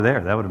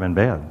there. That would have been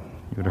bad.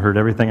 You would have heard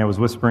everything I was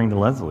whispering to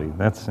Leslie.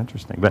 That's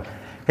interesting. But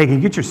hey, can you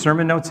get your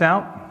sermon notes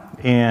out?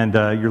 And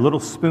your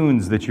little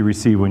spoons that you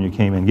received when you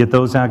came in. Get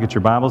those out. Get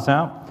your Bibles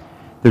out.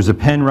 There's a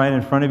pen right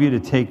in front of you to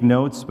take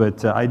notes.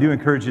 But I do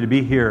encourage you to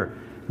be here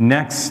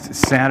next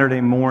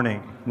Saturday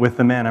morning with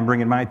the men. I'm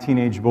bringing my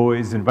teenage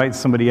boys. Invite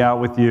somebody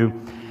out with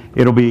you.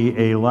 It'll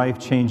be a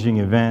life-changing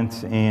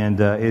event. And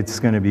it's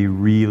going to be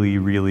really,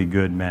 really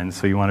good, men.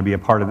 So you want to be a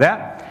part of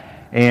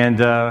that. And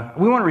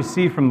we want to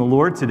receive from the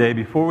Lord today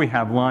before we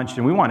have lunch,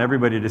 and we want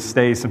everybody to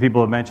stay. Some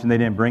people have mentioned they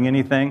didn't bring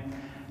anything.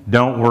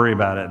 Don't worry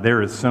about it.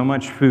 There is so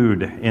much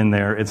food in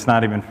there, it's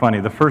not even funny.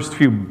 The first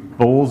few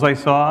bowls I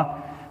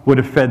saw would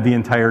have fed the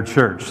entire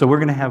church. So we're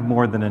going to have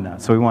more than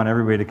enough. So we want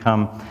everybody to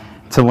come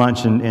to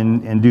lunch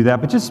and do that.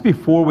 But just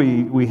before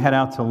we head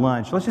out to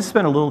lunch, let's just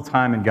spend a little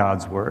time in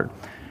God's Word.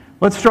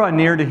 Let's draw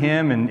near to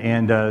Him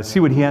and see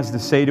what He has to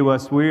say to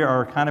us. We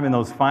are kind of in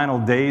those final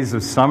days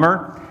of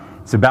summer.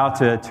 It's about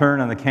to turn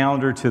on the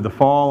calendar to the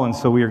fall, and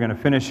so we are going to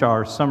finish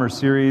our summer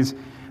series,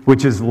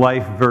 which is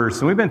Life Verse.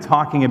 And we've been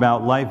talking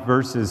about life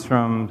verses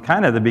from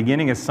kind of the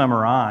beginning of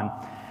summer on.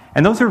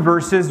 And those are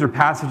verses or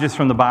passages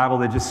from the Bible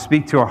that just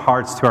speak to our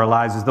hearts, to our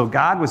lives, as though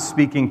God was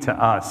speaking to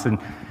us. And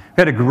we've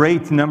had a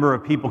great number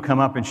of people come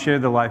up and share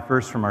the life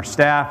verse from our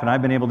staff, and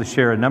I've been able to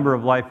share a number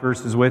of life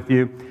verses with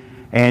you.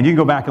 And you can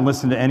go back and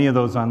listen to any of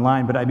those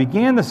online. But I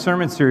began the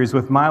sermon series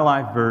with my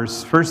life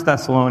verse, 1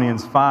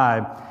 Thessalonians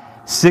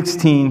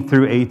 5:16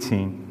 through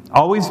 18.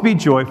 Always be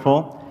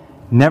joyful,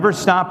 never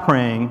stop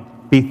praying,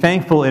 be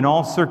thankful in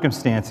all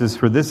circumstances,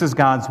 for this is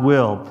God's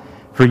will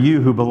for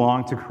you who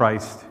belong to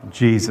Christ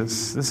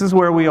Jesus. This is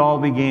where we all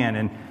began.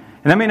 And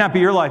that may not be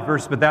your life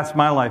verse, but that's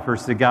my life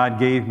verse that God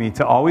gave me,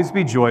 to always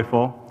be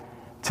joyful,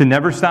 to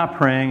never stop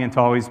praying, and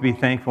to always be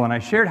thankful. And I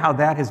shared how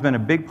that has been a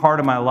big part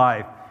of my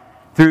life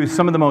through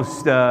some of the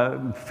most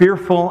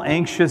fearful,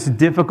 anxious,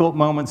 difficult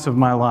moments of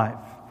my life.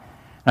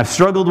 I've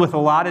struggled with a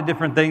lot of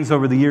different things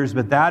over the years,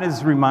 but that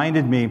has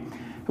reminded me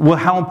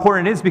how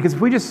important it is, because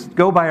if we just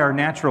go by our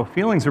natural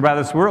feelings or by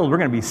this world, we're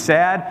going to be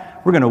sad,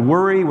 we're going to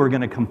worry, we're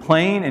going to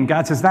complain, and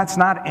God says that's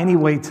not any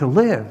way to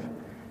live.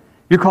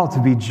 You're called to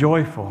be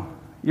joyful.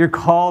 You're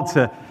called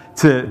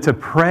to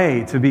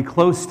pray, to be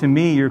close to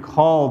me. You're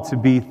called to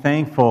be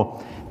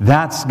thankful.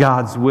 That's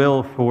God's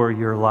will for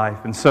your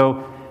life. And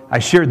so I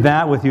shared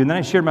that with you, and then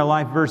I shared my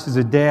life verse as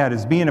a dad,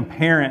 as being a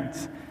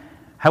parent.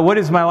 What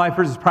is my life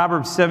verse? It's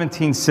Proverbs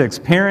 17:6.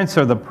 Parents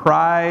are the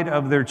pride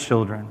of their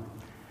children.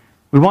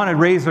 We want to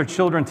raise our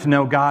children to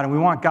know God, and we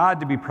want God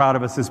to be proud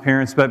of us as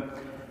parents, but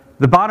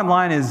the bottom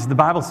line is the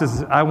Bible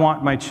says I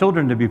want my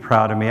children to be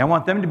proud of me. I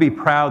want them to be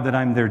proud that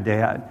I'm their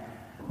dad.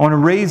 I want to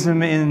raise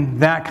them in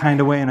that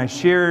kind of way, and I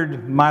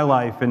shared my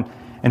life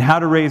and how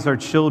to raise our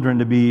children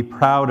to be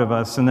proud of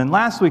us. And then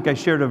last week I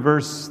shared a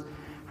verse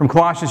from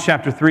Colossians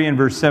chapter 3 and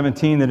verse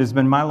 17 that has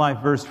been my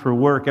life verse for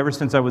work ever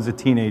since I was a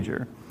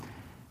teenager.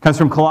 It comes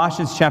from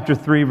Colossians chapter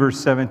 3, verse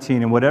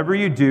 17. And whatever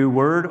you do,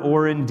 word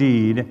or in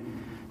deed,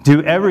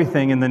 do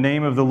everything in the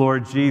name of the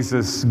Lord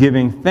Jesus,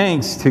 giving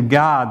thanks to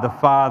God the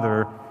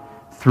Father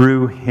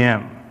through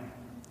Him.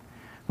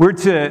 We're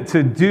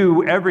to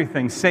do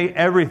everything, say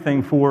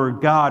everything for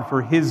God,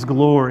 for His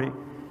glory.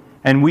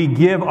 And we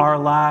give our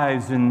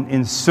lives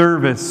in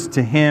service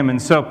to Him.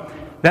 And so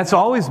that's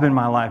always been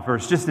my life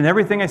verse, just in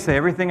everything I say,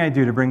 everything I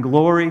do, to bring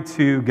glory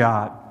to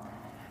God.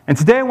 And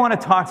today I want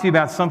to talk to you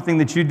about something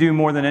that you do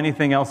more than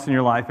anything else in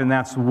your life, and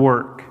that's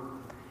work.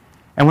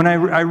 And when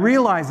I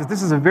realize that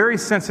this is a very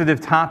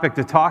sensitive topic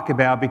to talk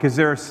about, because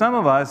there are some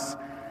of us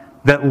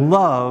that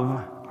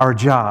love our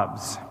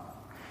jobs.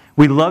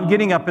 We love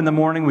getting up in the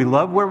morning. We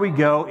love where we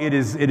go. It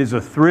is a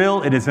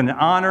thrill. It is an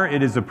honor.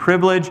 It is a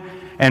privilege.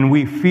 And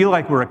we feel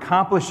like we're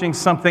accomplishing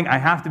something. I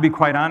have to be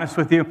quite honest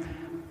with you.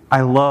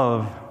 I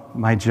love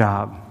my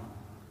job.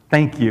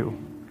 Thank you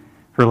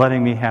for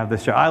letting me have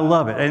this job. I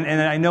love it.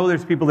 And I know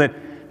there's people that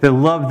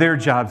love their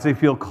jobs. They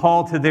feel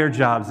called to their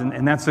jobs,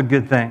 and that's a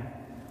good thing.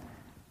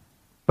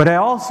 But I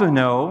also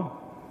know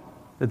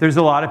that there's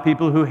a lot of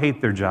people who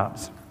hate their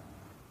jobs.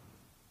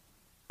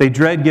 They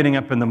dread getting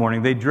up in the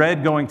morning. They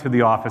dread going to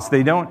the office.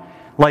 They don't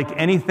like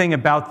anything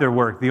about their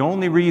work. The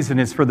only reason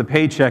is for the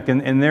paycheck,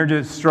 and they're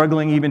just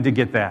struggling even to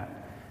get that.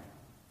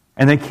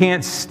 And they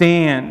can't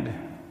stand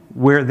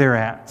where they're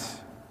at.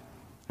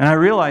 And I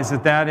realize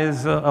that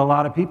is a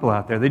lot of people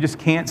out there. They just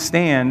can't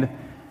stand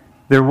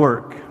their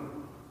work.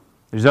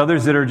 There's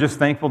others that are just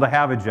thankful to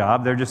have a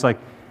job. They're just like,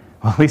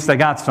 well, at least I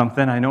got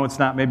something. I know it's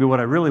not maybe what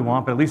I really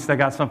want, but at least I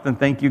got something.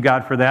 Thank you,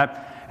 God, for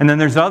that. And then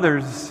there's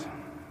others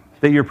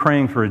that you're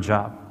praying for a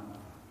job.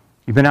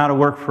 You've been out of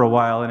work for a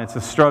while, and it's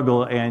a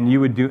struggle, and you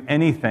would do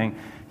anything.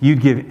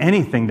 You'd give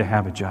anything to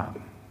have a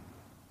job.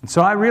 And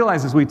so I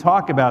realize as we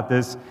talk about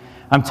this,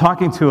 I'm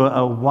talking to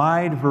a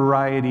wide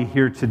variety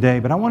here today,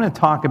 but I want to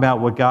talk about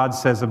what God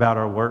says about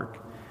our work.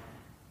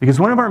 Because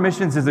one of our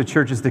missions as a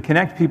church is to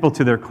connect people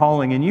to their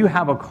calling, and you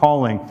have a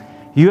calling.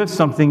 You have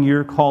something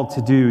you're called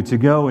to do, to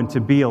go and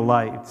to be a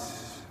light.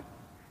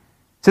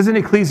 It says in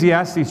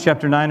Ecclesiastes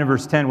chapter 9 and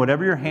verse 10,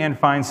 whatever your hand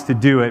finds to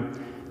do it,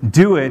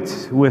 do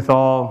it with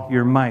all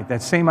your might.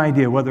 That same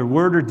idea, whether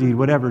word or deed,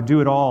 whatever,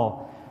 do it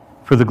all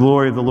for the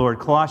glory of the Lord.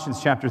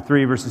 Colossians chapter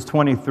 3, verses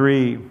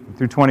 23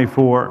 through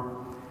 24.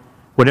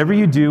 Whatever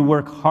you do,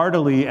 work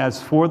heartily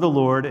as for the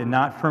Lord and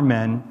not for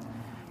men,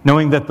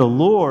 knowing that the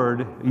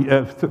Lord,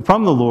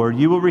 from the Lord,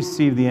 you will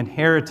receive the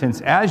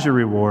inheritance as your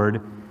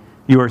reward.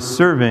 You are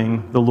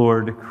serving the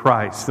Lord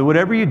Christ. So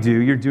whatever you do,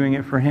 you're doing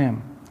it for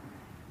Him.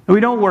 And we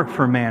don't work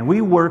for man.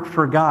 We work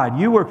for God.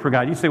 You work for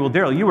God. You say, well,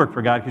 Daryl, you work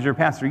for God because you're a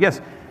pastor. Yes,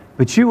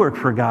 but you work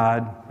for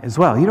God as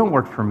well. You don't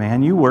work for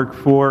man. You work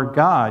for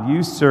God.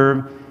 You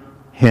serve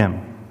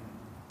Him.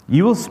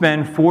 You will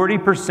spend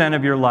 40%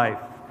 of your life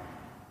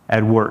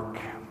at work.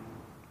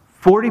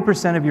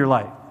 40% of your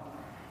life.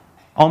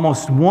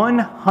 Almost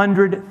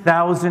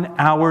 100,000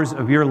 hours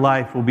of your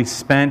life will be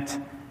spent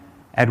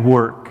at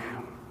work.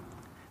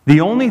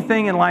 The only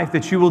thing in life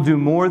that you will do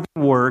more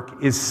than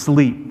work is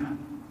sleep.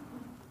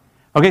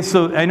 Okay,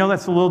 so I know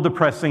that's a little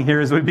depressing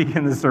here as we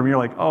begin this sermon. You're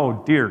like,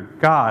 oh, dear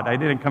God, I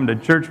didn't come to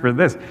church for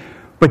this.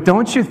 But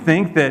don't you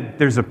think that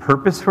there's a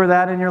purpose for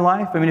that in your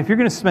life? I mean, if you're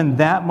going to spend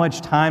that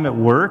much time at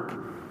work,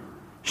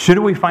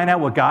 shouldn't we find out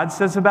what God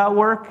says about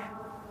work?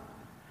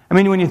 I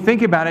mean, when you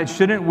think about it,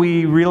 shouldn't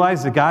we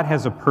realize that God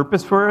has a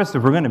purpose for us?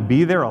 If we're going to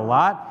be there a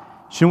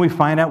lot, shouldn't we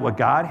find out what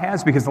God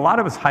has? Because a lot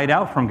of us hide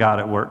out from God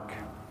at work.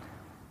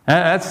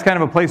 That's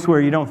kind of a place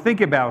where you don't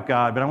think about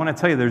God, but I want to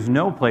tell you there's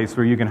no place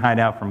where you can hide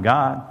out from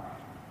God.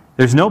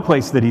 There's no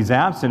place that He's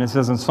absent. It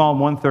says in Psalm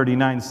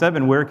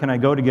 139:7, where can I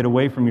go to get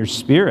away from your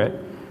spirit?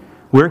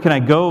 Where can I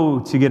go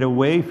to get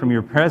away from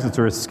your presence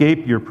or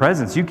escape your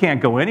presence? You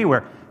can't go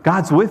anywhere.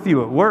 God's with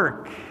you at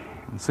work,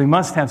 so He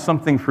must have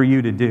something for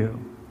you to do.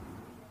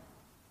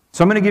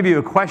 So I'm going to give you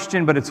a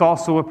question, but it's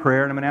also a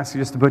prayer, and I'm going to ask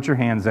you just to put your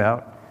hands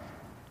out.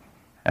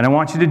 And I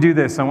want you to do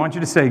this. I want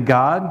you to say,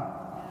 God,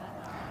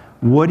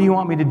 what do you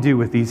want me to do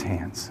with these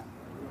hands?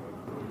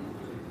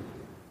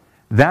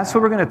 That's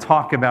what we're going to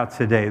talk about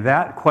today.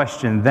 That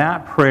question,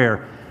 that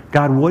prayer.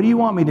 God, what do you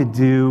want me to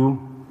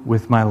do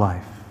with my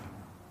life?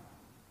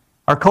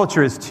 Our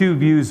culture has two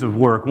views of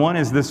work. One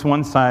is this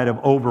one side of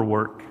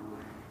overwork.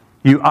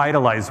 You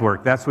idolize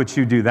work. That's what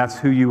you do. That's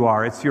who you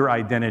are. It's your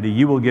identity.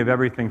 You will give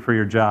everything for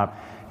your job.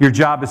 Your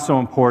job is so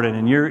important,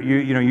 and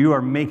you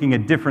are making a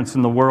difference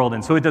in the world,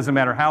 and so it doesn't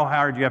matter how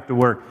hard you have to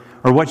work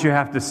or what you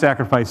have to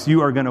sacrifice,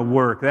 you are going to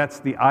work. That's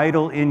the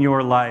idol in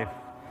your life.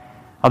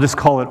 I'll just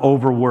call it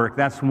overwork.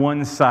 That's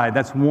one side.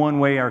 That's one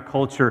way our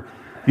culture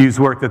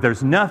views work, that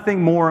there's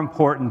nothing more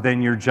important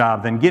than your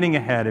job, than getting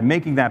ahead and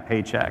making that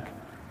paycheck.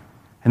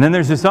 And then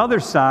there's this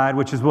other side,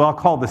 which is what I'll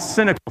call the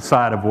cynical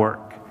side of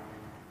work,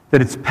 that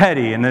it's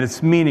petty and that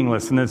it's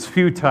meaningless and that it's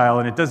futile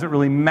and it doesn't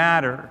really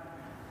matter.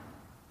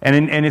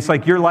 And it's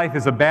like your life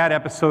is a bad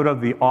episode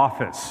of The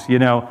Office, you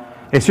know.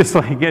 It's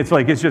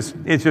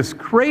just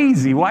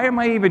crazy. Why am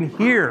I even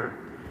here?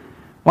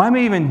 Why am I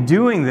even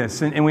doing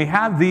this? And we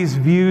have these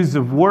views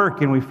of work,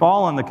 and we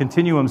fall on the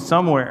continuum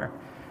somewhere.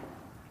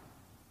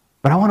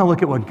 But I want to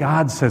look at what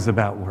God says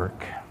about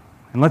work.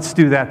 And let's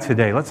do that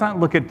today. Let's not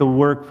look at the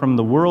work from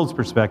the world's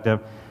perspective,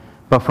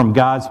 but from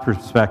God's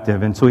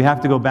perspective. And so we have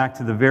to go back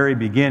to the very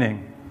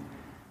beginning,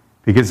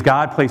 because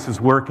God places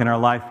work in our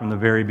life from the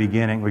very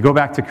beginning. We go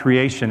back to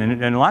creation,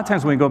 and a lot of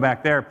times when we go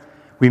back there,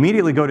 we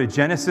immediately go to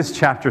Genesis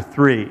chapter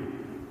 3,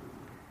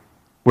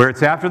 where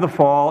it's after the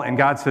fall, and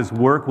God says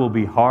work will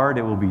be hard,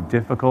 it will be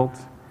difficult.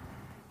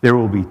 There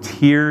will be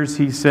tears,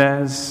 He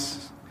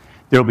says.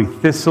 There will be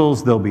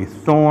thistles, there will be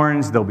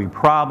thorns, there will be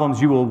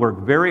problems. You will work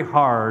very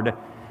hard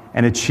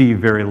and achieve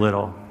very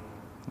little.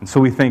 And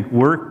so we think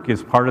work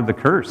is part of the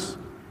curse.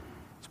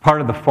 Part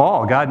of the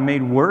fall. God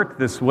made work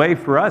this way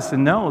for us.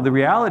 And no, the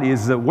reality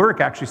is that work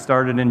actually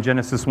started in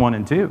Genesis 1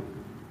 and 2.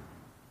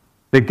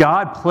 That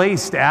God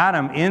placed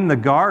Adam in the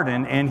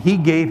garden and He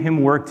gave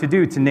him work to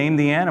do, to name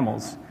the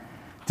animals,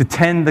 to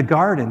tend the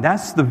garden.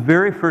 That's the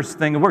very first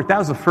thing of work. That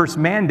was the first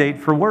mandate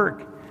for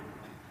work.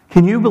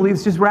 Can you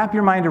believe, just wrap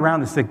your mind around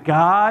this, that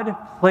God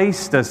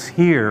placed us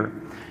here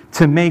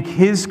to make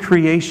His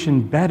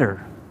creation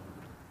better.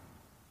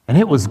 And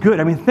it was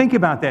good. I mean, think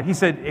about that. He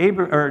said,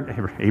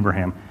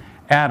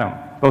 Adam,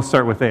 both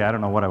start with A. I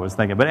don't know what I was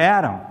thinking. But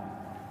Adam,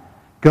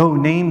 go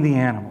name the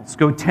animals.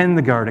 Go tend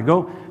the garden.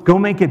 Go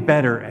make it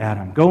better,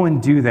 Adam. Go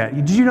and do that.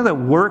 Did you know that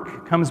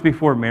work comes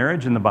before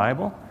marriage in the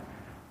Bible?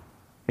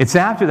 It's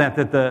after that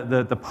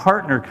the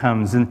partner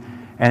comes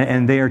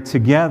and they are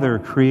together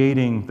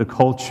creating the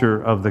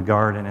culture of the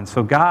garden. And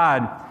so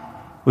God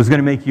was going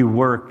to make you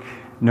work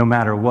no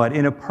matter what.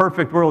 In a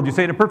perfect world, you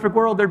say, in a perfect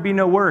world, there'd be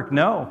no work.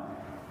 No.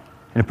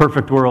 In a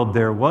perfect world,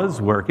 there was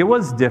work. It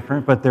was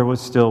different, but there was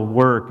still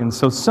work. And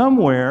so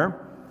somewhere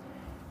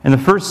in the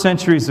first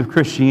centuries of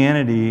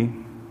Christianity,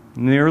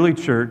 in the early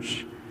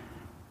church,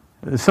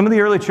 some of the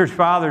early church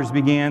fathers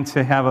began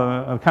to have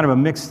a kind of a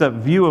mixed-up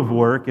view of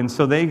work. And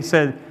so they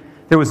said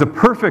there was a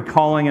perfect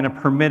calling and a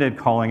permitted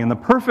calling. And the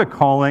perfect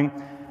calling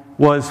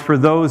was for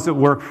those that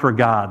worked for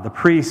God. The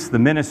priests, the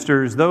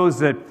ministers,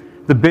 the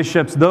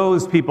bishops,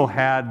 those people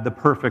had the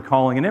perfect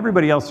calling. And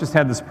everybody else just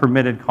had this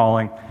permitted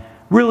calling.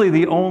 really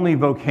the only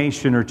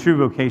vocation or true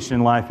vocation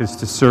in life is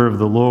to serve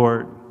the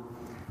Lord.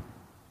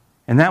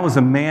 And that was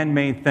a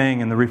man-made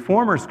thing. And the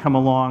Reformers come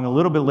along a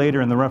little bit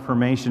later in the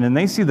Reformation, and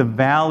they see the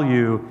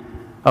value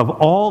of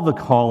all the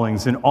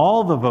callings and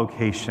all the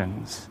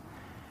vocations.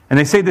 And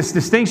they say this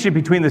distinction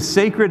between the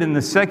sacred and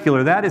the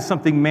secular, that is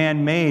something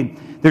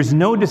man-made. There's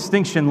no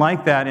distinction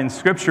like that in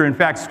Scripture. In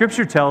fact,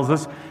 Scripture tells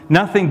us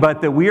nothing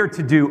but that we are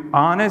to do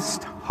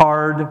honest,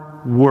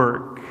 hard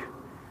work.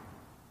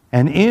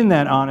 And in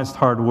that honest,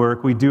 hard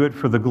work, we do it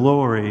for the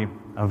glory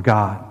of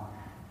God.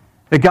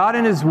 That God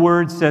in His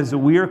Word says that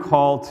we are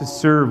called to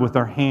serve with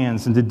our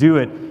hands and to do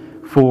it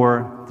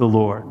for the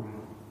Lord.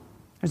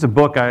 There's a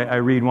book I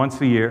read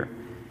once a year.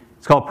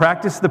 It's called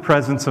Practice the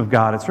Presence of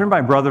God. It's written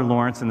by Brother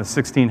Lawrence in the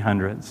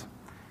 1600s.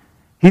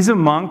 He's a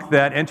monk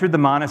that entered the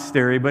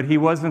monastery, but he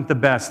wasn't the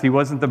best. He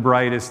wasn't the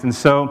brightest. And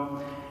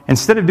so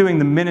instead of doing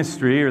the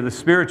ministry or the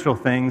spiritual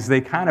things, they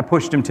kind of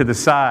pushed him to the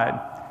side.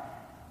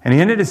 And he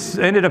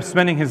ended up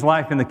spending his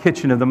life in the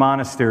kitchen of the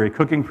monastery,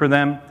 cooking for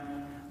them,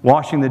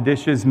 washing the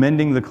dishes,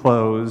 mending the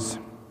clothes.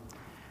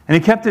 And he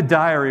kept a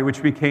diary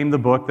which became the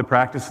book, The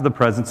Practice of the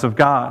Presence of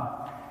God.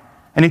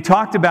 And he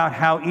talked about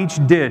how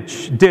each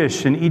dish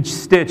and each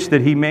stitch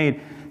that he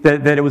made,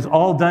 that it was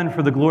all done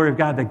for the glory of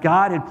God, that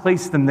God had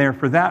placed them there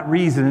for that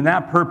reason and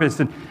that purpose.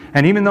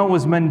 And even though it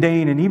was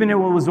mundane and even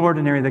though it was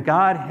ordinary, that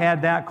God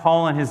had that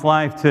call in his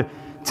life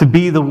to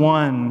be the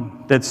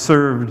one that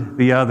served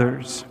the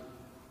others.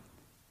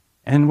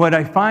 And what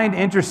I find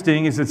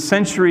interesting is that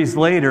centuries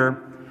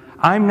later,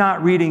 I'm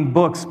not reading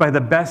books by the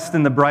best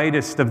and the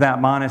brightest of that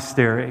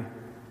monastery.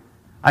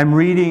 I'm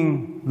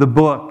reading the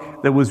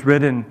book that was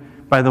written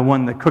by the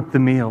one that cooked the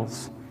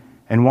meals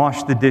and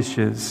washed the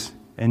dishes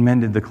and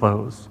mended the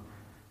clothes.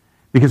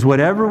 Because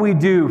whatever we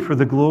do for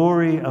the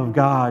glory of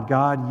God,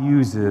 God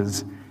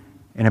uses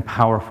in a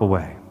powerful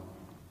way.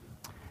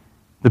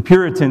 The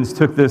Puritans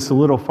took this a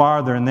little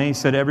farther, and they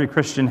said every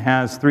Christian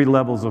has 3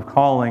 levels of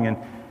calling. And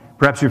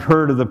perhaps you've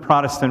heard of the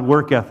Protestant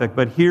work ethic,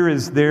 but here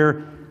is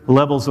their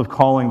levels of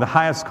calling. The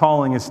highest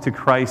calling is to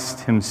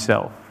Christ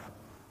Himself.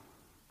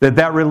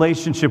 That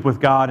relationship with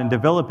God and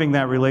developing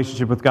that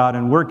relationship with God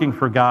and working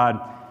for God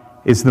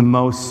is the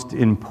most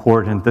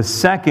important. The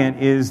second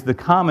is the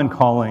common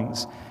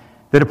callings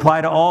that apply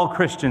to all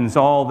Christians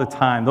all the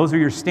time. Those are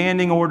your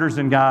standing orders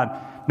in God,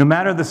 no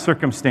matter the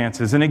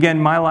circumstances. And again,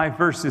 my life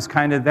verse is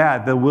kind of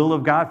that, the will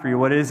of God for you.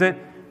 What is it?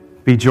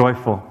 Be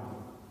joyful.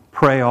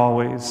 Pray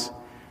always.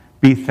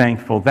 Be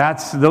thankful.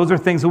 Those are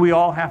things that we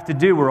all have to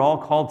do. We're all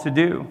called to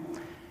do.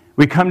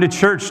 We come to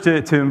church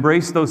to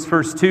embrace those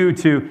first 2,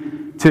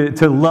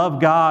 to love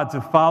God, to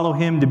follow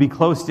Him, to be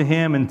close to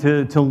Him, and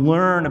to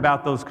learn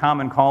about those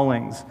common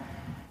callings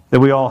that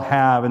we all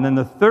have. And then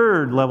the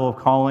third level of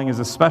calling is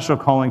a special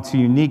calling to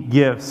unique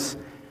gifts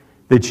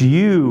that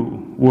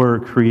you were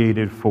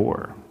created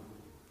for,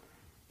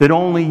 that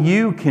only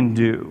you can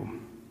do.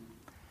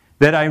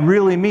 That I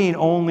really mean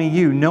only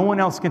you. No one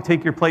else can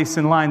take your place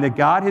in line. That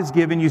God has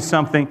given you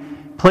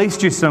something,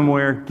 placed you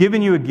somewhere,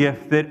 given you a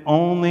gift that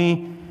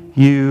only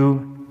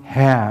you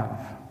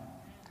have.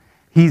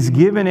 He's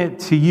given it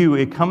to you.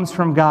 It comes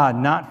from God,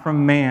 not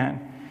from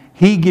man.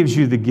 He gives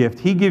you the gift.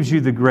 He gives you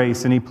the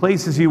grace, and He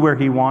places you where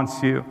He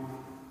wants you.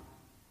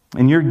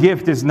 And your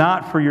gift is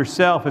not for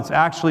yourself. It's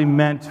actually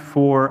meant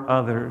for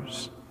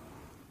others.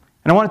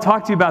 And I want to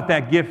talk to you about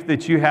that gift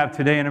that you have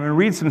today. And I'm going to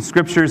read some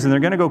scriptures, and they're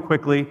going to go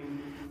quickly.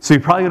 So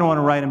you're probably going to want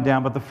to write them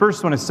down. But the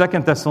first one is 2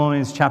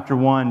 Thessalonians chapter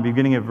 1,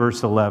 beginning at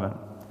verse 11.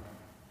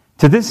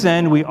 To this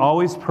end, we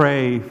always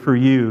pray for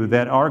you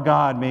that our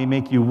God may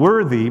make you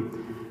worthy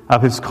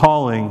of His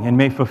calling and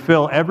may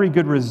fulfill every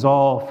good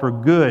resolve for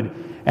good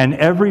and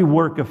every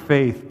work of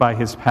faith by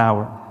His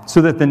power,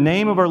 so that the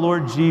name of our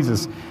Lord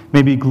Jesus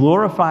may be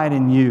glorified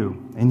in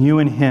you and you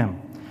in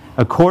Him,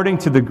 according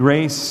to the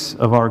grace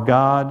of our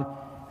God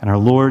and our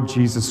Lord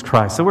Jesus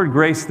Christ. The word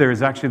grace there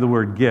is actually the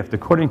word gift,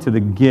 according to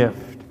the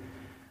gift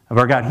of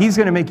our God. He's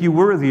going to make you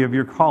worthy of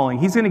your calling.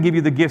 He's going to give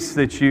you the gifts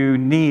that you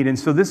need. And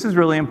so this is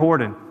really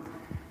important.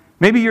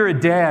 Maybe you're a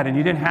dad and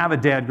you didn't have a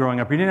dad growing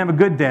up, or you didn't have a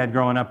good dad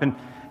growing up, and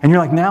you're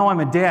like, now I'm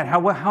a dad.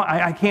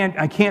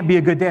 I can't be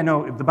a good dad.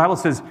 No, the Bible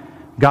says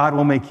God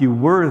will make you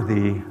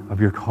worthy of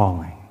your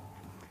calling.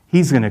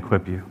 He's going to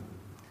equip you.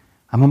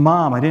 I'm a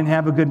mom. I didn't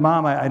have a good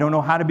mom. I don't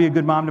know how to be a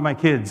good mom to my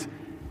kids.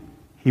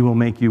 He will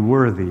make you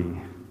worthy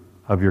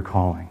of your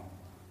calling.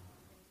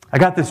 I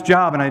got this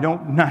job and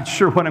I'm not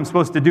sure what I'm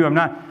supposed to do.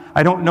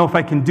 I don't know if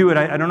I can do it.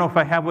 I don't know if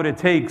I have what it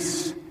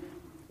takes.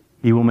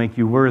 He will make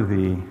you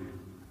worthy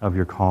of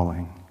your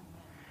calling.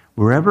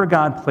 Wherever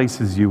God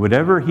places you,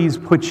 whatever He's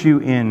put you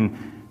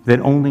in that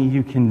only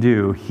you can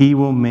do, He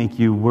will make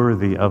you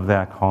worthy of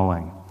that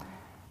calling.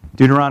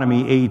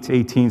 Deuteronomy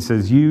 8:18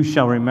 says, "You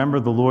shall remember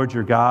the Lord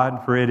your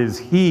God, for it is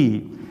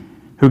He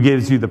who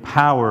gives you the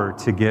power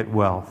to get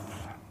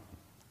wealth."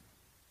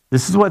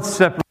 This is what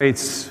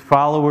separates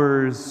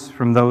followers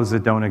from those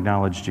that don't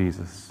acknowledge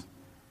Jesus.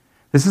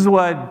 This is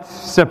what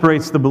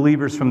separates the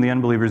believers from the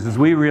unbelievers, as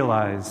we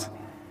realize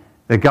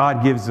that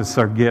God gives us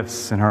our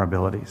gifts and our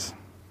abilities.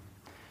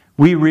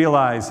 we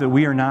realize that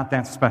we are not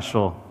that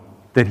special,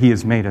 that He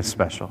has made us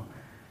special.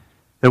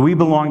 That we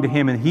belong to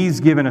Him, and He's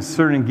given us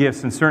certain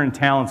gifts and certain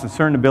talents and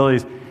certain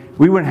abilities.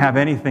 We wouldn't have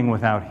anything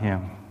without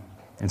Him.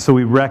 And so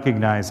we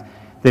recognize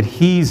that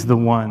He's the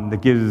one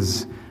that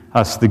gives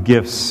us the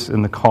gifts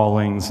and the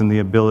callings and the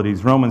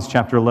abilities. Romans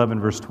chapter 11,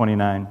 verse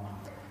 29.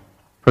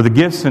 For the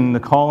gifts and the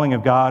calling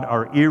of God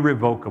are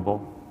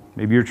irrevocable.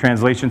 Maybe your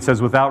translation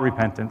says without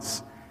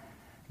repentance.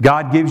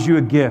 God gives you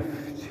a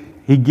gift.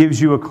 He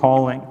gives you a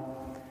calling.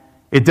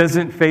 It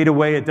doesn't fade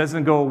away. It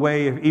doesn't go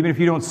away. Even if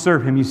you don't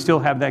serve Him, you still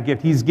have that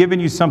gift. He's given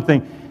you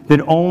something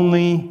that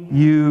only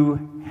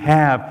you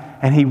have.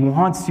 And He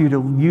wants you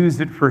to use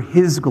it for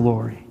His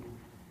glory.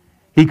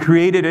 He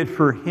created it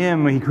for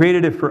Him. He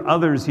created it for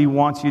others. He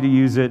wants you to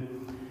use it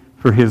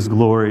for His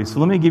glory. So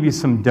let me give you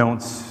some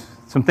don'ts,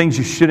 some things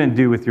you shouldn't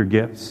do with your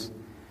gifts.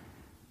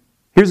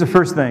 Here's the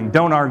first thing.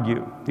 Don't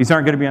argue. These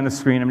aren't going to be on the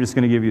screen. I'm just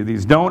going to give you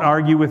these. Don't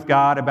argue with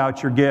God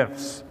about your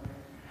gifts.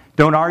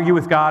 Don't argue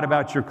with God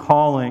about your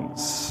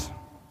callings.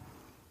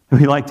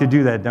 We like to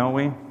do that, don't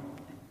we?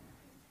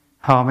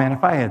 Oh man,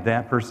 if I had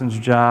that person's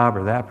job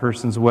or that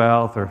person's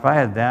wealth, or if I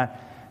had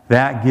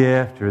that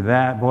gift or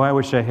that, boy, I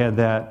wish I had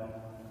that.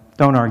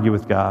 Don't argue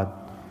with God.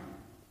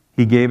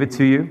 He gave it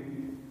to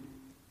you.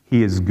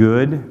 He is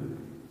good,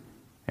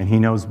 and He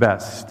knows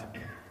best.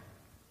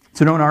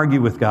 So don't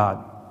argue with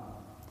God.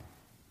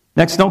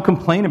 Next, don't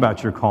complain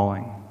about your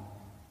calling.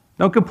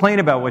 Don't complain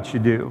about what you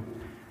do.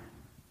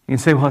 You can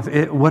say, well,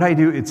 what I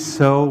do, it's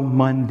so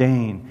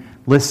mundane.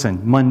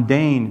 Listen,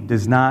 mundane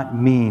does not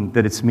mean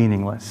that it's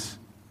meaningless.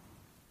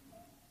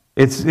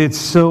 It's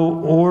so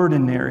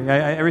ordinary.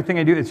 Everything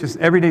I do, it's just,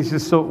 every day is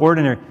just so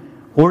ordinary.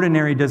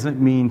 Ordinary doesn't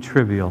mean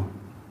trivial.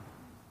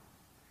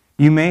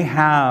 You may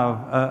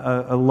have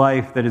a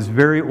life that is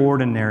very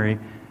ordinary,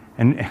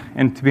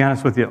 and to be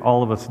honest with you,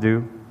 all of us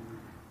do.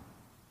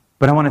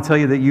 But I want to tell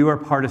you that you are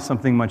part of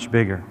something much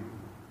bigger.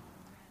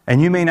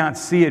 And you may not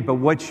see it, but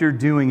what you're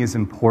doing is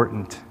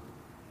important.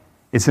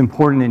 It's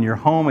important in your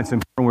home. It's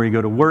important where you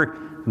go to work.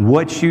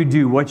 What you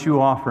do, what you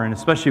offer, and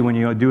especially when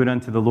you do it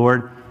unto the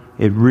Lord,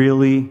 it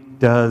really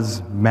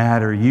does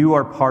matter. You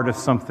are part of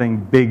something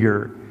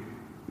bigger,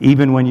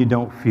 even when you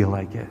don't feel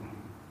like it.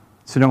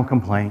 So don't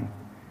complain.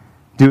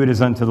 Do it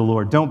as unto the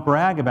Lord. Don't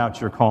brag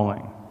about your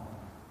calling.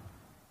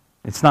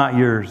 It's not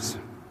yours.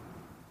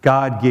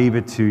 God gave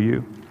it to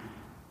you.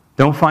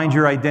 Don't find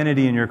your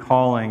identity in your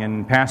calling,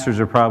 and pastors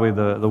are probably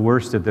the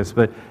worst at this,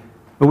 but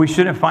we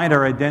shouldn't find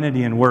our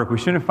identity in work. We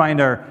shouldn't find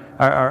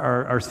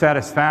our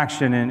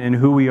satisfaction in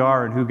who we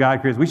are and who God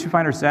creates. We should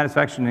find our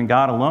satisfaction in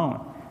God alone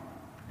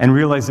and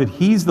realize that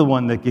He's the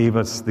one that gave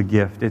us the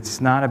gift.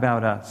 It's not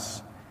about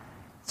us.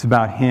 It's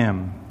about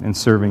Him and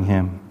serving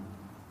Him.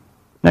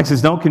 Next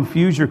is don't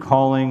confuse your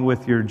calling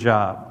with your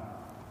job.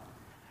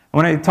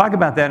 When I talk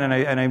about that, and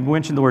I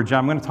mentioned the word job,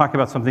 I'm going to talk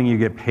about something you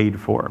get paid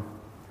for.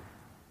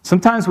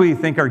 Sometimes we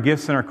think our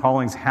gifts and our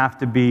callings have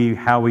to be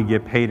how we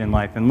get paid in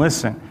life. And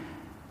listen,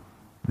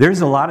 there's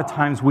a lot of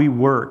times we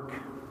work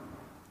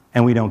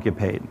and we don't get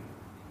paid.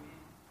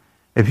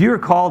 If you're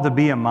called to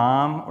be a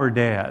mom or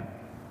dad,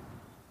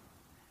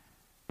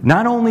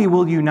 not only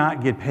will you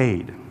not get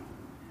paid,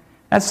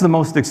 that's the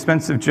most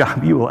expensive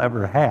job you will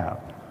ever have.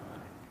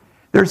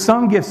 There are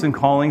some gifts and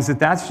callings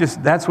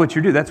that's what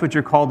you do. That's what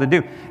you're called to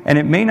do. And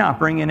it may not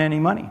bring in any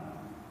money.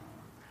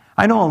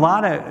 I know a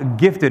lot of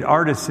gifted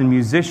artists and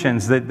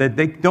musicians that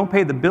they don't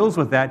pay the bills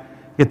with that,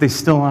 yet they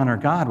still honor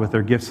God with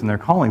their gifts and their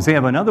callings. They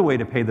have another way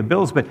to pay the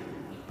bills, but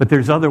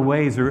there's other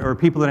ways, or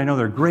people that I know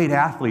that are great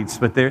athletes,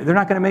 but they're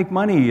not going to make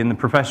money in the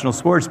professional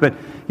sports, but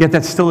yet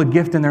that's still a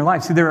gift in their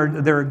life. See, there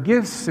are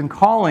gifts and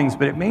callings,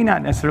 but it may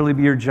not necessarily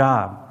be your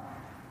job.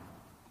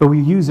 But we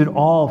use it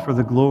all for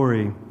the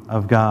glory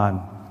of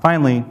God.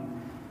 Finally,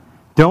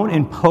 don't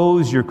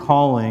impose your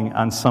calling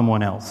on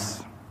someone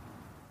else.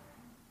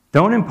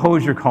 Don't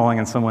impose your calling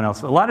on someone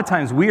else. A lot of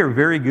times we are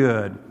very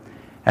good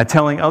at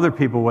telling other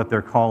people what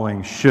their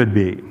calling should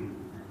be,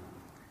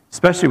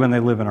 especially when they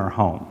live in our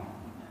home.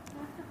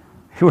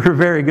 We're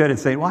very good at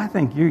saying, well, I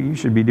think you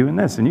should be doing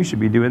this and you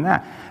should be doing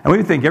that. And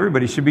we think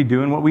everybody should be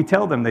doing what we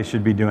tell them they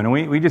should be doing. And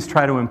we just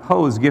try to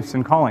impose gifts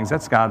and callings.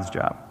 That's God's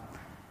job.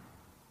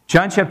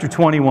 John chapter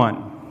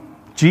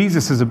 21,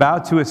 Jesus is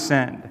about to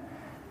ascend.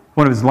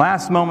 One of His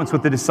last moments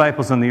with the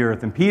disciples on the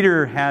earth. And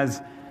Peter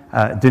has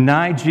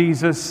denied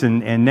Jesus,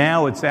 and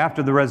now it's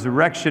after the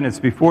resurrection, it's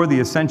before the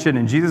ascension,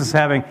 and Jesus is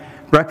having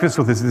breakfast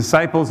with His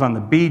disciples on the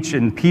beach,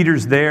 and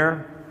Peter's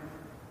there.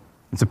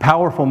 It's a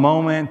powerful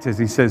moment as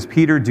He says,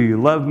 Peter, do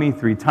you love me?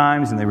 3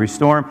 times, and they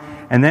restore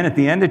him. And then at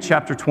the end of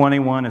chapter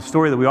 21, a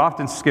story that we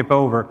often skip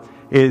over,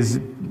 is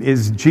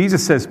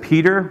Jesus says,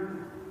 Peter,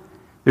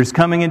 there's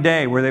coming a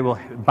day where they will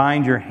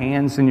bind your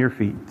hands and your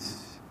feet,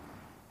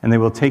 and they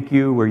will take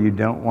you where you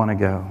don't want to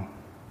go.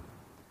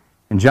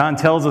 And John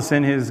tells us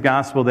in his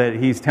gospel that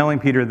he's telling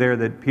Peter there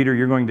that, Peter,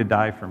 you're going to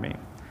die for me.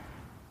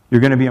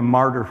 You're going to be a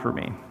martyr for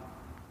me.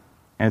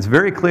 And it's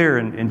very clear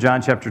in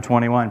John chapter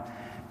 21.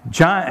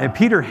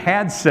 Peter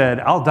had said,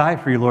 I'll die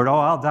for you, Lord. Oh,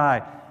 I'll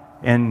die.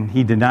 and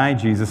he denied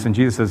Jesus. And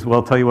Jesus says, well,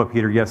 I'll tell you what,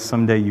 Peter, yes,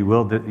 someday you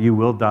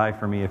will die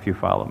for me if you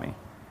follow me.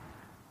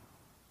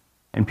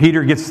 And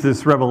Peter gets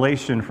this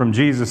revelation from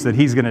Jesus that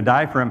he's going to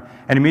die for him,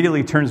 and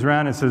immediately turns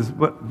around and says,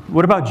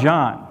 what about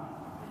John?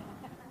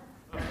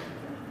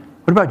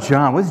 What about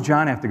John? What does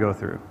John have to go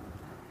through?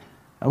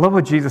 I love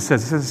what Jesus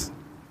says. He says,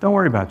 don't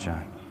worry about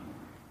John.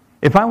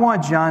 If I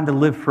want John to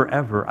live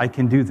forever, I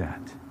can do that.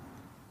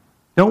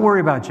 Don't worry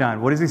about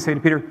John. What does he say to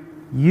Peter?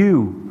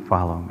 You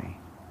follow me.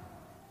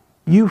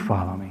 You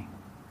follow me.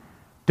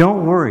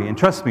 Don't worry. And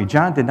trust me,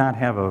 John did not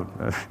have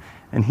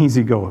an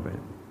easy go of it.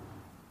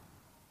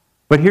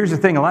 But here's the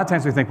thing. A lot of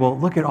times we think, well,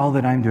 look at all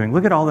that I'm doing.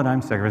 Look at all that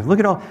I'm sacrificing. Look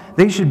at all,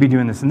 they should be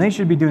doing this and they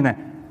should be doing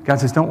that. God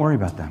says, don't worry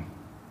about them.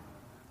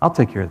 I'll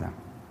take care of them.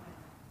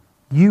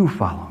 You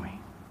follow me.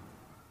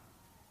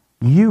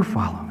 You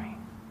follow me.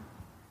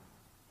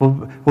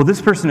 Well,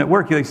 this person at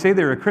work, they say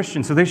they're a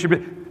Christian, so they should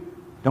be.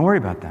 Don't worry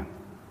about them.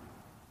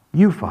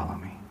 You follow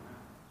me.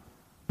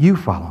 You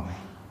follow me.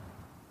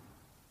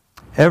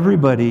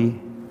 Everybody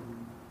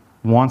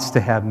wants to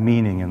have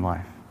meaning in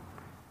life.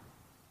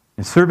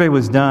 A survey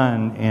was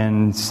done,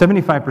 and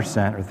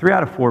 75%, or 3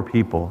 out of 4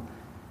 people,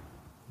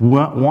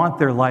 want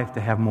their life to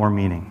have more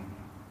meaning.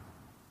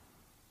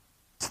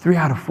 It's 3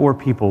 out of 4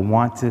 people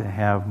want to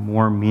have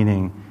more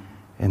meaning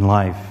in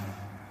life.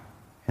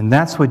 And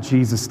that's what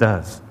Jesus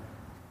does.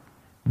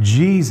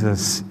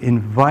 Jesus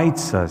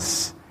invites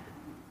us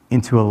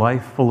into a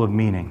life full of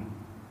meaning.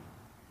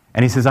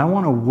 And he says, I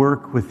want to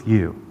work with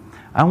you.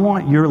 I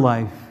want your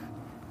life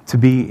to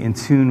be in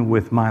tune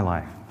with my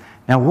life.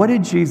 Now, what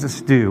did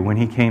Jesus do when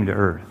he came to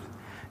earth?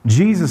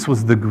 Jesus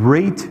was the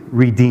great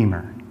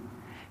Redeemer.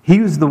 He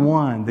was the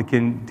one that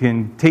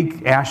can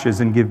take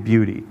ashes and give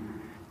beauty,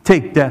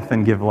 take death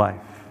and give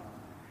life.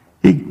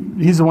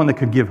 He's the one that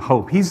could give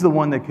hope. He's the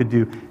one that could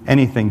do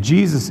anything.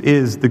 Jesus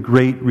is the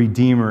great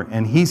Redeemer,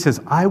 and he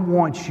says, I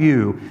want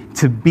you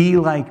to be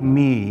like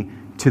me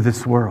to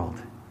this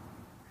world.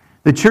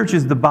 The church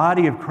is the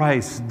body of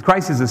Christ.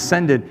 Christ has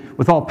ascended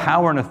with all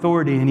power and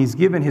authority, and he's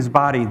given his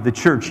body, the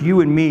church,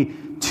 you and me,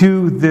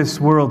 to this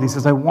world. He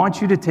says, I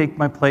want you to take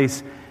my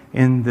place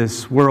in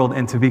this world.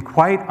 And to be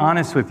quite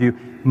honest with you,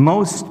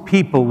 most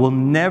people will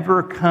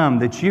never come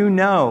that you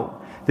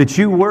know, that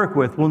you work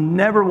with, will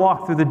never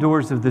walk through the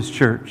doors of this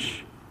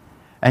church.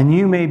 And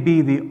you may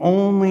be the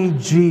only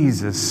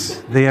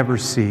Jesus they ever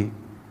see.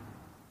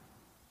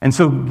 And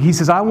so he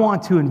says, I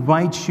want to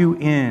invite you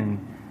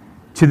in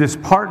to this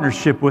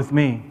partnership with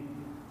me.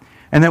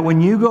 And that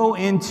when you go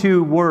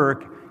into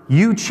work,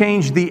 you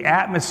change the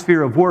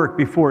atmosphere of work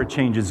before it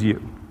changes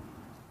you.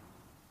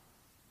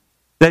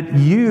 That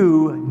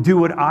you do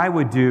what I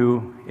would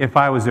do if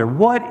I was there.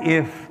 What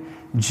if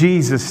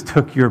Jesus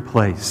took your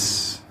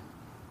place?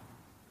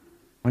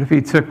 What if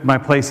he took my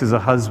place as a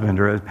husband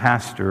or a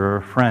pastor or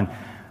a friend?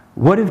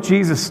 What if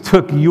Jesus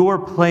took your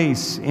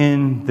place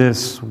in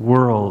this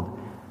world?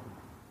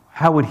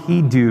 How would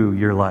he do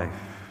your life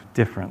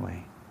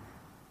differently?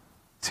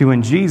 See,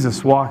 when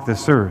Jesus walked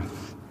this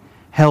earth,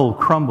 hell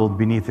crumbled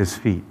beneath his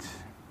feet.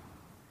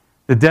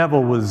 The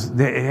devil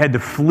had to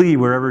flee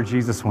wherever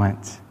Jesus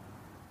went.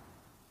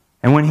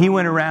 And when he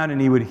went around and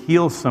he would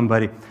heal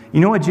somebody,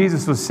 you know what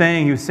Jesus was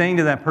saying? He was saying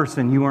to that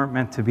person, you weren't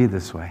meant to be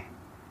this way.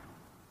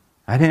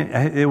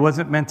 It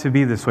wasn't meant to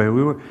be this way.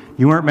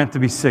 You weren't meant to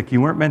be sick.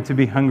 You weren't meant to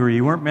be hungry.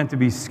 You weren't meant to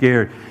be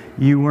scared.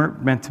 You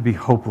weren't meant to be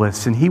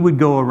hopeless. And he would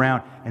go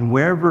around, and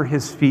wherever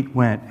his feet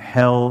went,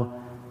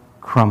 hell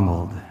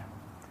crumbled.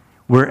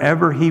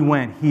 Wherever he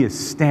went, he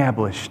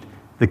established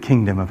the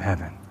kingdom of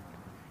heaven.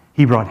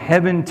 He brought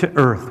heaven to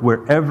earth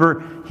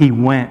wherever he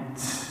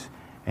went,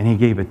 and he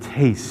gave a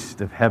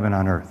taste of heaven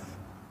on earth.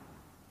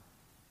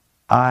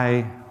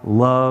 I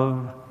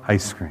love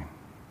ice cream.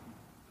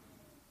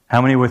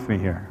 How many with me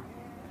here?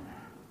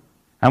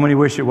 How many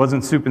wish it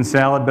wasn't soup and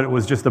salad, but it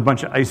was just a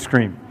bunch of ice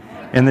cream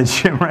in the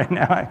gym right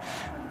now?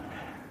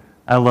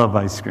 I love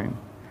ice cream.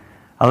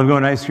 I love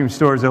going to ice cream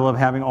stores. I love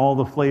having all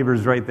the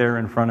flavors right there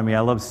in front of me. I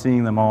love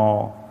seeing them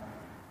all.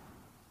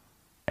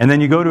 And then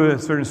you go to a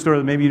certain store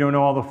that maybe you don't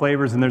know all the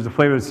flavors, and there's a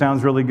flavor that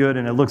sounds really good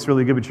and it looks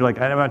really good, but you're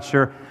like, I'm not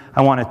sure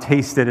I want to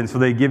taste it, and so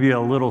they give you a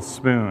little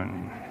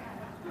spoon.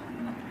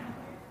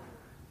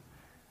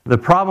 The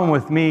problem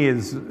with me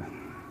is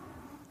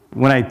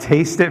when I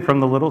taste it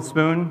from the little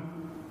spoon,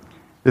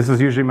 this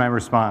is usually my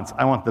response.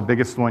 I want the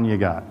biggest one you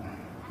got.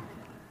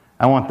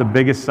 I want the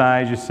biggest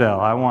size you sell.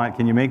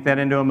 Can you make that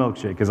into a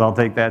milkshake? Because I'll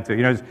take that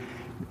too.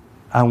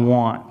 I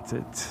want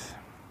it.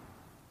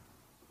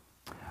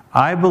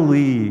 I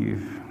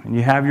believe, and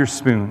you have your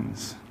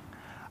spoons,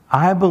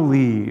 I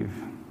believe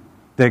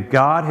that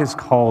God has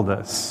called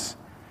us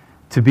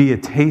to be a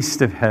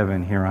taste of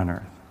heaven here on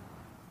earth.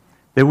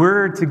 That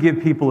we're to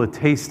give people a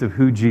taste of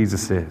who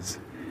Jesus is.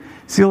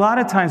 See, a lot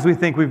of times we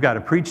think we've got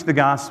to preach the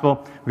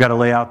gospel, we've got to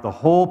lay out the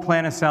whole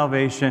plan of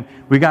salvation,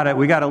 we got to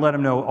let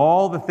them know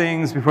all the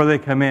things before they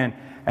come in.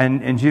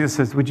 And Jesus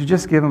says, would you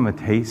just give them a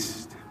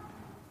taste?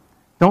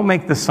 Don't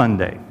make the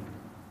sundae.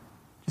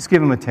 Just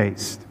give them a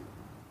taste.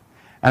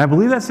 And I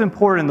believe that's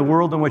important in the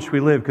world in which we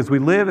live, because we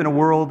live in a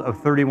world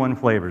of 31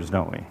 flavors,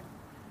 don't we?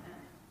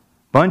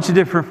 Bunch of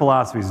different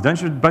philosophies,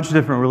 bunch of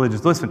different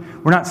religions.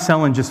 Listen, we're not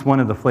selling just one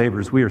of the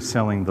flavors. We are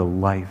selling the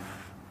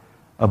life,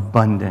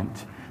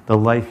 abundant, the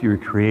life you were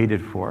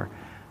created for,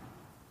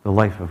 the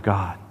life of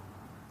God.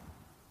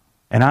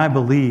 And I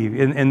believe,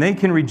 and they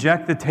can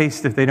reject the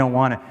taste if they don't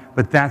want it,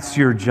 but that's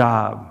your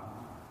job,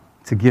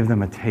 to give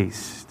them a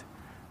taste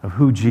of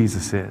who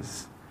Jesus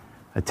is,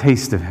 a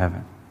taste of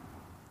heaven.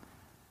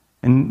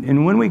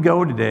 And when we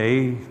go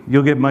today,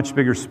 you'll get much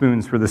bigger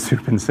spoons for the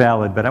soup and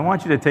salad, but I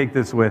want you to take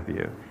this with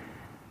you.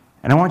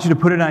 And I want you to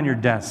put it on your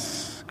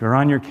desk or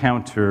on your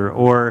counter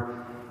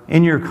or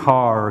in your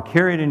car or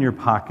carry it in your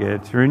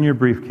pocket or in your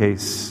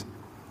briefcase.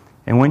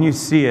 And when you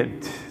see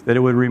it, that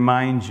it would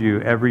remind you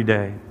every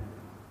day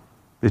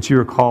that you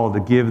are called to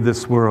give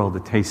this world a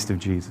taste of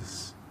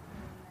Jesus,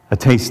 a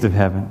taste of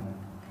heaven.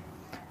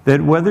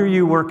 That whether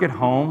you work at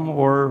home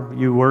or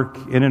you work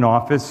in an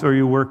office or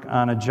you work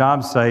on a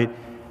job site,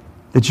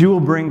 that you will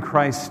bring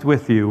Christ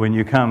with you when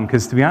you come.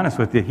 Because to be honest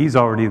with you, He's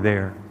already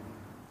there.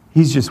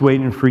 He's just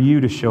waiting for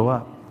you to show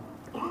up.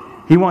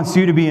 He wants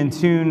you to be in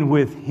tune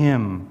with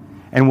Him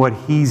and what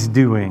He's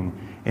doing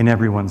in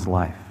everyone's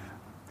life.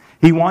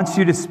 He wants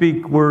you to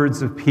speak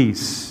words of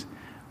peace,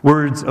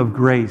 words of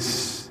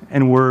grace,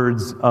 and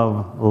words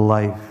of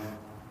life.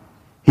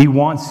 He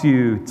wants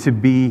you to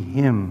be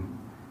Him,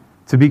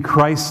 to be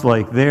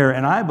Christ-like there.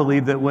 And I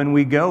believe that when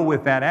we go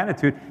with that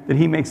attitude, that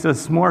He makes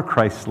us more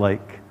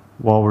Christ-like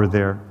while we're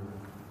there.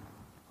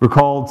 We're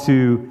called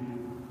to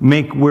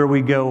make where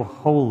we go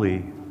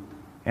holy.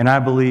 And I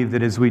believe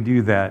that as we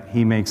do that,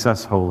 He makes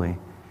us holy.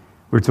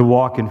 We're to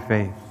walk in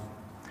faith.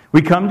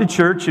 We come to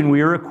church and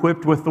we are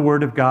equipped with the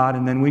Word of God,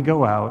 and then we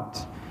go out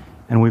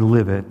and we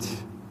live it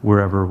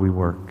wherever we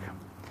work.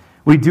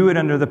 We do it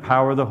under the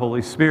power of the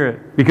Holy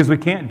Spirit because we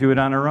can't do it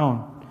on our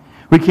own.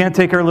 We can't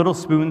take our little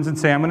spoons and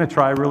say, I'm going to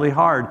try really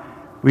hard.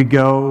 We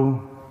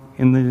go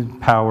in the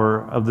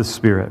power of the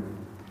Spirit.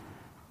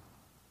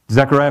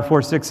 Zechariah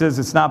 4:6 says,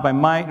 it's not by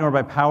might nor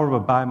by power,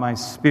 but by my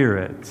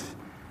Spirit,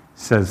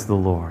 says the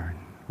Lord.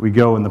 We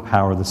go in the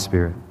power of the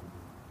Spirit.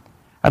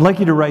 I'd like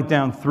you to write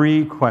down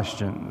 3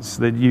 questions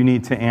that you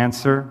need to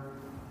answer,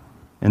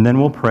 and then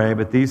we'll pray,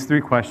 but these 3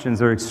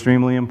 questions are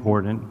extremely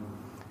important,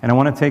 and I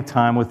want to take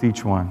time with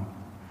each one.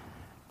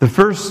 The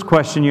first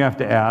question you have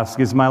to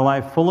ask is my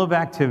life full of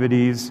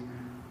activities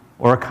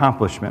or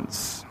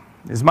accomplishments?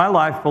 Is my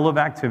life full of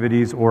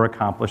activities or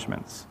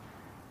accomplishments?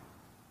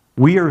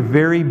 We are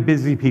very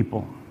busy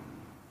people.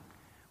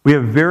 We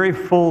have very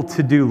full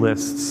to-do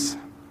lists.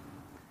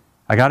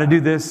 I got to do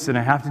this, and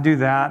I have to do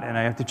that, and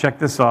I have to check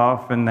this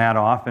off and that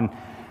off.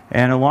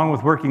 And along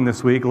with working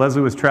this week,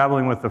 Leslie was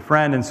traveling with a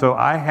friend, and so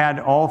I had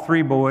all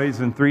 3 boys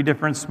in 3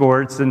 different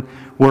sports and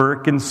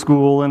work and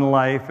school and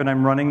life, and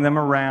I'm running them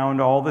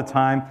around all the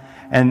time.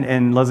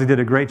 And Leslie did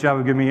a great job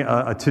of giving me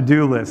a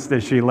to-do list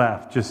as she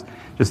left. Just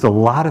a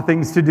lot of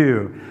things to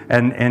do.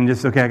 And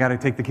just, okay, I got to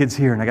take the kids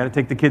here, and I got to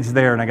take the kids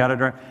there, and I got to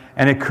drive.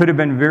 And it could have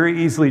been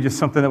very easily just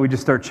something that we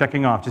just start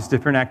checking off, just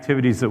different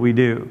activities that we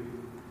do.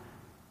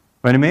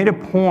 But I made a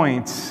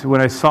point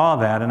when I saw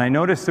that, and I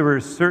noticed there were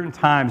certain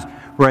times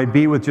where I'd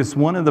be with just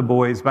one of the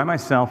boys by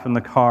myself in the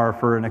car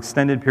for an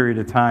extended period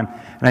of time,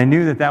 and I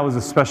knew that that was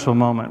a special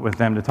moment with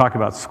them to talk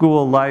about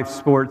school, life,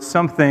 sports,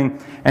 something,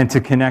 and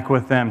to connect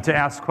with them, to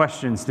ask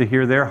questions, to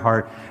hear their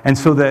heart. And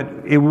so that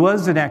it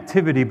was an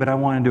activity, but I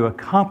wanted to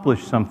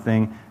accomplish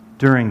something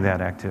during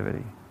that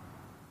activity.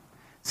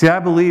 See, I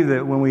believe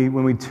that when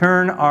we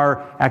turn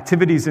our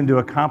activities into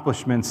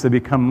accomplishments, they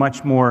become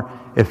much more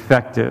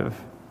effective.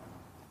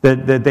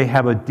 That they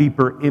have a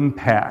deeper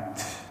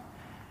impact.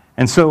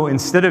 And so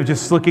instead of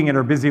just looking at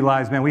our busy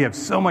lives, man, we have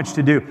so much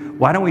to do,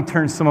 why don't we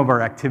turn some of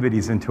our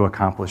activities into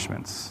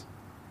accomplishments?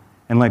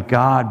 And let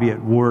God be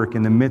at work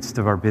in the midst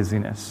of our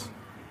busyness,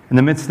 in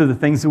the midst of the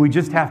things that we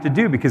just have to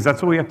do, because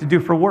that's what we have to do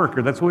for work,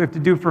 or that's what we have to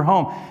do for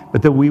home,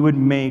 but that we would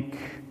make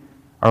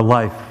our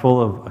life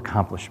full of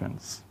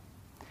accomplishments.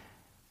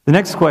 The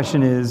next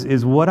question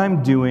is what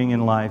I'm doing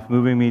in life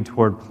moving me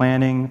toward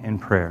planning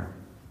and prayer?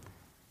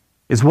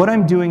 Is what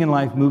I'm doing in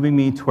life moving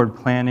me toward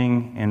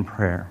planning and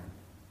prayer?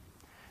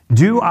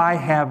 Do I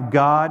have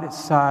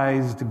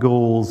God-sized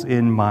goals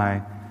in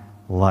my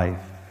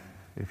life?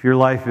 If your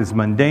life is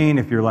mundane,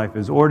 if your life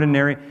is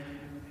ordinary,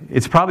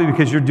 it's probably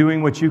because you're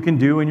doing what you can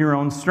do in your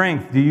own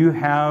strength. Do you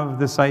have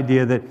this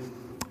idea that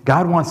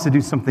God wants to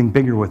do something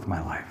bigger with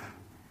my life?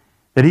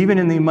 That even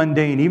in the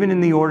mundane, even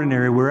in the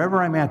ordinary,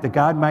 wherever I'm at, that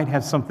God might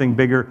have something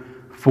bigger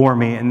for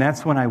me. And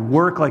that's when I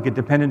work like it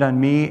depended on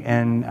me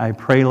and I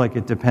pray like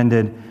it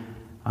depended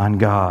on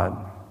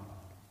God.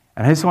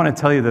 And I just want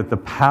to tell you that the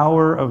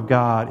power of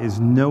God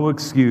is no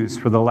excuse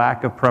for the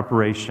lack of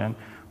preparation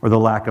or the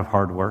lack of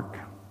hard work.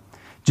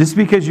 Just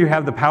because you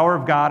have the power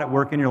of God at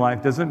work in your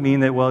life doesn't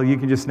mean that, well, you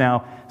can just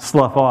now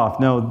slough off.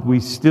 No,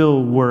 we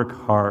still work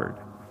hard.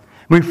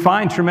 We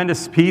find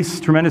tremendous peace,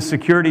 tremendous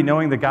security,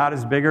 knowing that God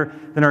is bigger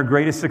than our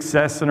greatest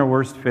success and our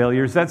worst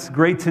failures. That's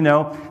great to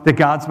know that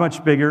God's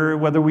much bigger,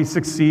 whether we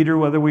succeed or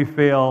whether we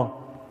fail.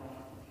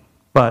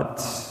 But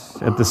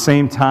at the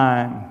same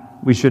time,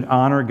 we should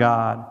honor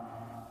God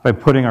by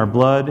putting our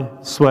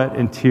blood, sweat,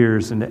 and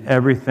tears into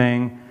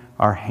everything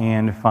our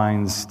hand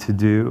finds to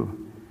do.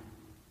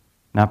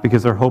 Not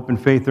because our hope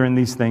and faith are in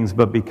these things,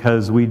 but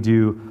because we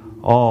do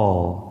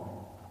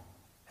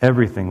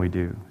everything we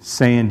do,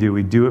 say and do,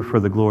 we do it for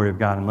the glory of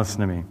God. And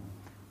listen to me,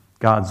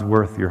 God's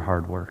worth your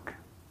hard work.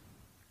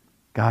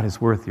 God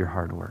is worth your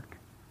hard work.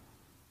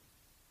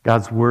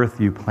 God's worth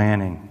you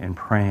planning and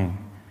praying.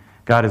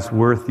 God is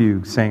worth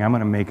you saying, I'm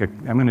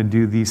going to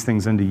do these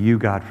things unto you,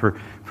 God,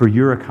 for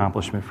your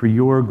accomplishment, for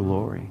your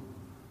glory.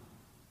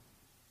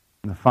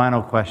 And the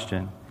final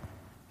question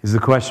is the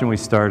question we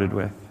started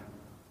with.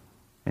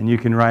 And you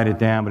can write it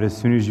down, but as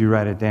soon as you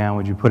write it down,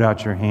 would you put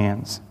out your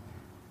hands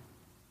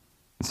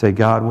and say,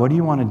 God, what do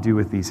you want to do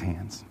with these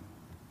hands?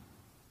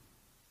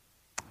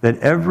 That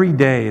every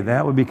day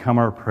that would become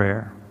our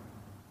prayer.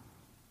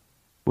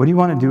 What do you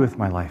want to do with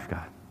my life,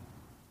 God?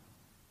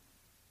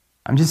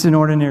 I'm just an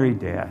ordinary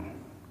dad.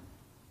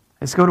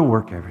 I just go to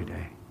work every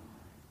day.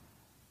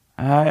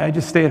 I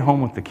just stay at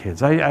home with the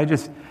kids. I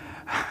just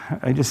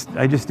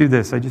do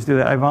this. I just do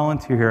that. I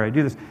volunteer here. I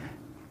do this.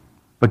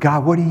 But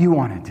God, what do you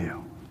want to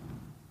do?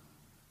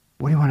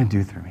 What do you want to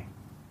do through me?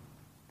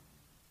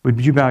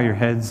 Would you bow your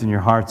heads and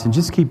your hearts and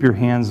just keep your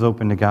hands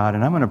open to God?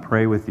 And I'm going to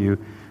pray with you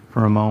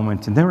for a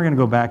moment. And then we're going to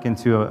go back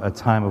into a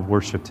time of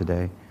worship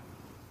today,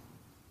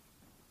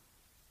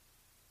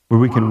 where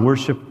we can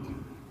worship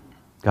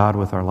God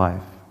with our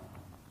life.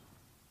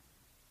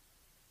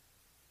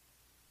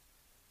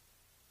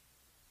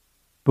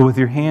 But with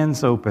your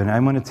hands open,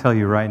 I'm going to tell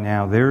you right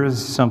now, there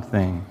is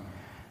something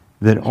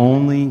that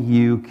only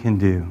you can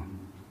do.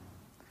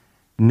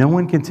 No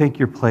one can take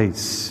your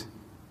place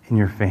in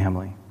your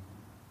family.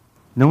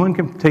 No one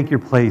can take your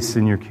place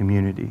in your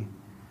community.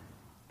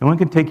 No one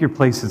can take your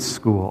place at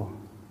school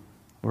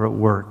or at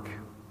work.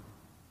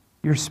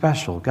 You're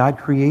special. God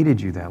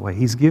created you that way.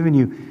 He's given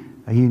you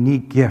a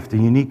unique gift, a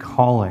unique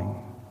calling.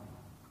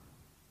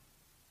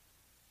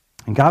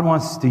 And God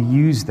wants to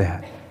use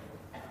that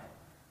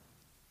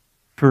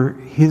for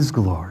His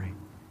glory.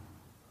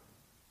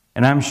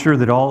 And I'm sure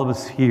that all of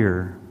us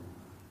here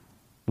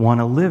want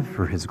to live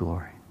for His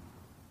glory.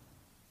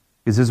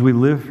 Because as we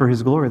live for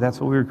His glory,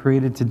 that's what we were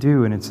created to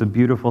do, and it's a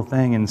beautiful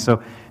thing. And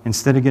so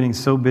instead of getting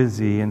so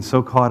busy and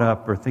so caught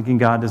up or thinking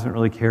God doesn't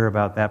really care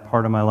about that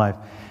part of my life,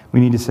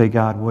 we need to say,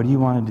 God, what do you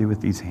want to do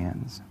with these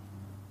hands?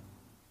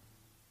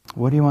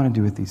 What do you want to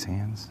do with these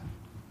hands?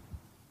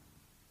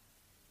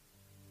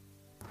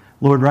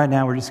 Lord, right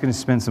now we're just going to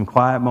spend some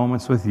quiet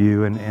moments with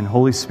you. And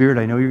Holy Spirit,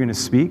 I know you're going to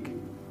speak.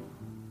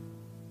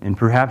 And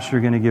perhaps you're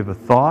going to give a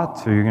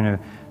thought, or you're going to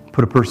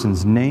put a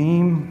person's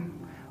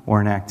name or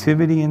an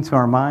activity into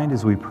our mind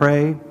as we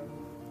pray,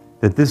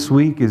 that this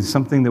week is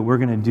something that we're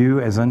going to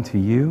do as unto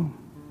you.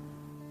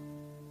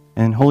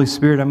 And Holy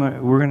Spirit,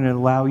 we're going to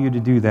allow you to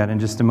do that in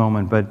just a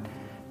moment. But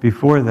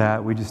before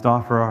that, we just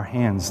offer our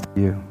hands to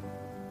you.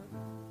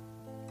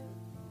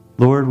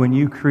 Lord, when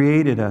you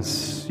created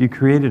us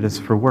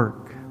for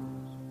work.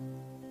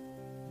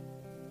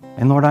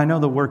 And Lord, I know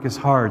the work is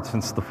hard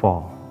since the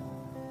fall.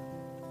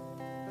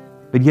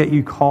 But yet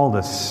you called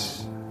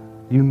us,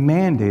 you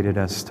mandated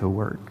us to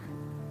work.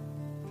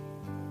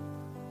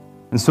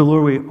 And so,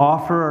 Lord, we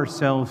offer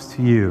ourselves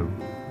to you.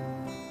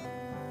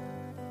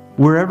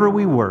 Wherever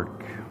we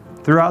work,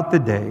 throughout the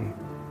day,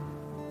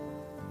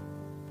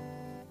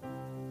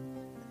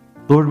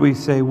 Lord, we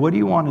say, what do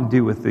you want to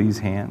do with these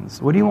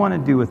hands? What do you want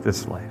to do with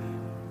this life?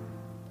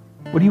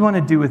 What do you want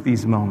to do with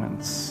these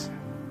moments?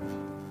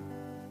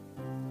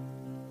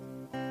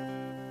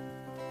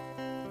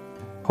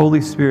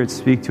 Holy Spirit,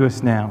 speak to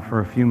us now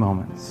for a few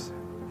moments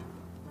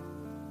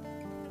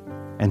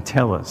and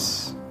tell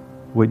us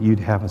what you'd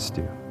have us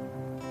do.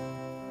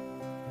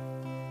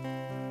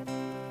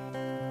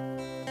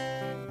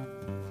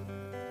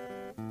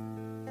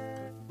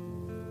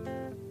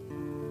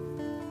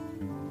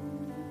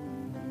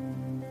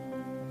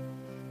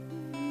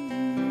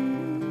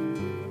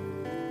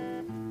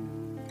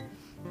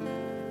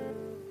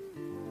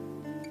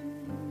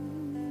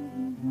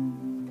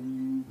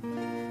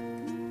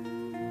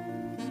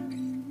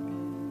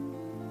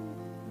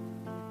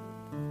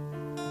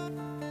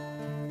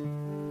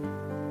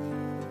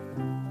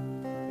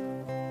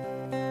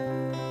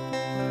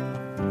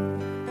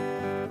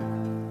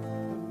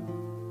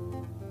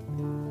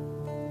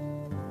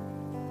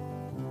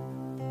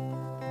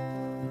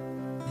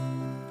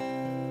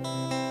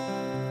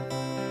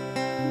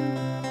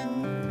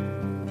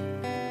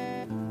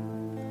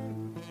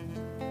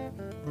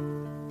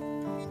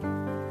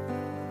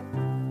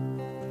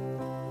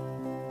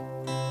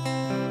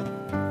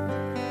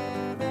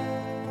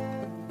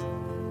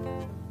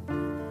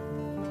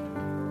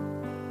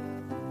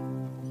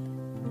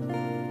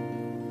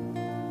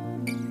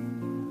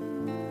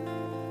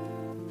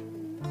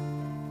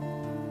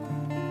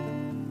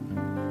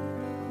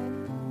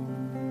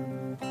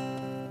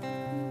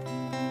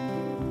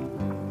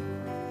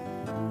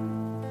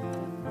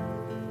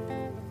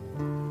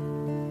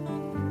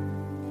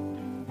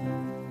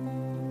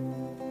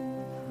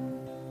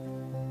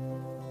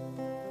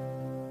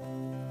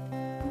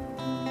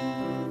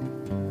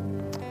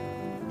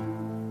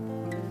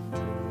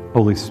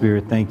 Holy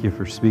Spirit, thank you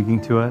for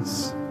speaking to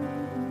us.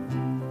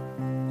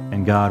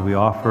 And God, we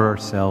offer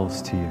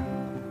ourselves to you.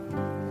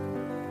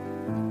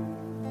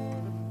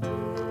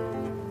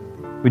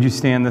 Would you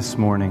stand this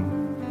morning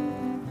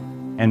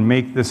and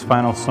make this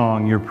final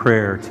song your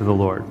prayer to the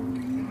Lord?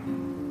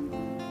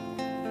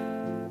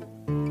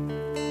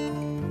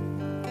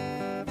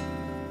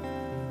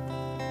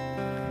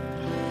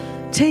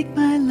 Take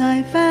my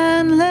life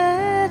and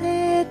let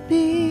it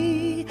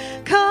be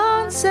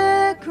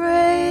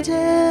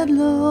consecrated,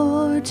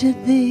 Lord, to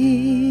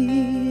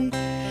Thee.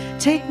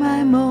 Take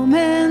my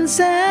moments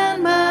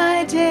and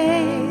my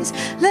days,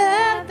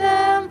 let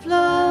them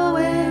flow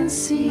in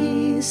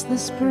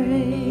ceaseless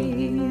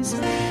praise.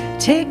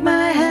 Take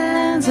my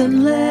hands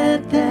and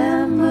let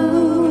them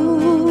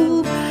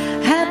move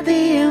at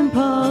the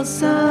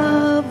impulse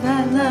of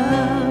Thy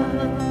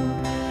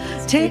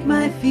love. Take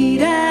my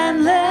feet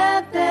and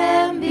let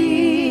them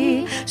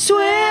be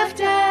swift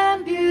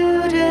and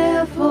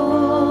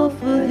beautiful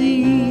for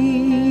Thee.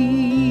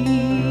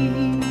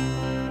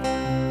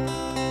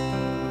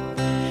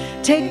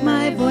 Take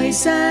my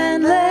voice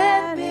and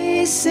let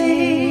me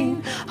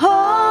sing,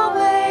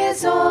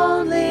 always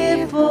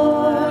only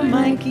for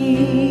my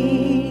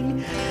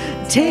King.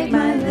 Take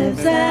my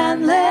lips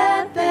and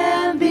let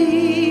them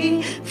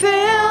be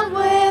filled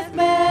with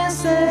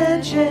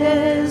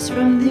messages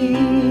from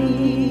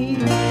Thee.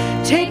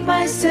 Take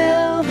my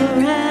silver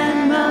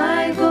and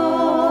my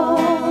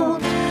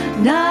gold,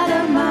 not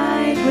a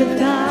mite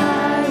would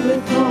I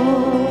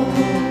withhold.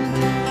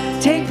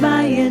 Take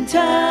my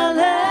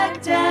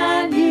intellect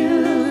and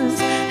use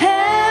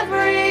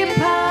every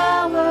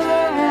power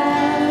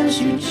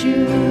as you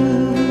choose.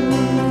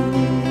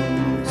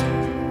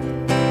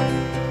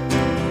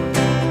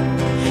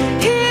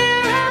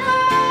 Here am I,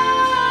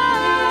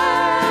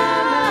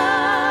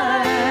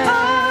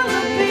 all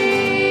of me.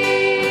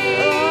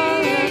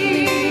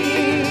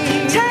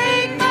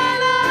 Take my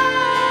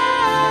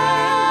life,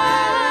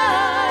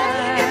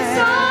 it's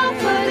all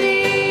for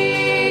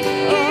Thee.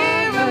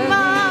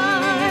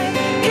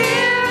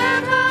 Here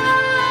am I,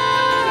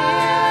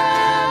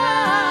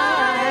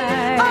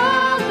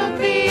 all of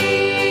me.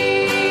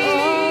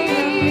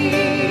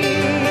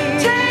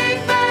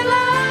 Take my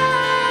life,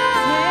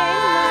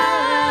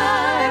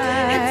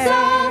 it's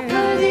all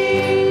for Thee.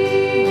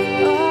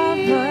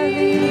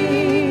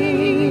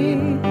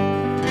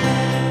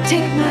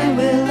 Take my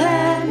will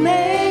and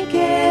make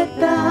it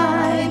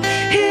Thine.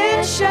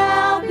 It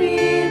shall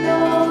be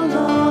no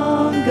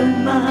longer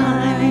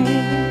mine.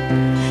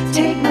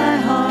 Take my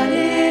heart,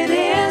 it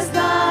is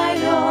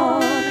Thine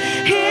own.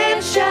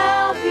 It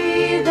shall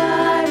be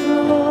Thy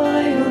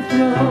royal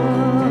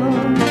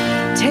throne.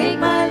 Take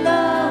my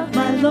love,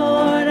 my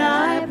Lord,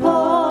 I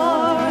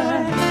pour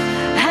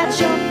at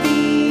Your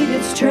feet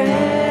its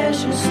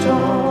treasure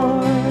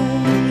store.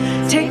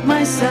 Take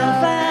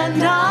myself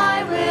and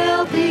I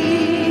will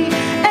be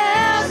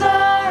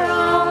ever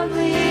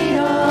only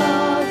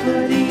all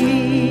for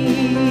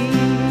Thee.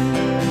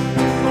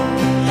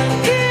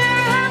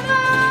 Here am I,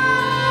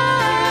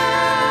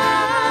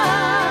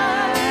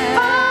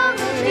 all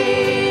of me.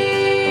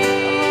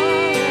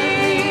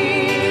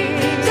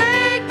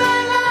 Take my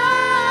life,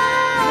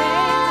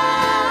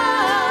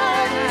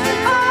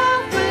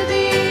 all for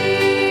Thee.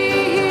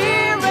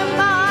 Here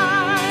am I,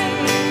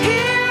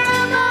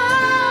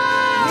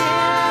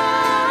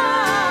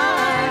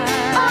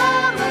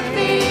 all of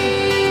me.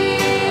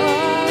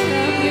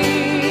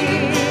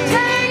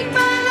 Take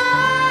my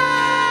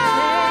life,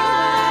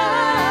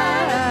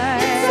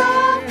 it's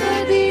all for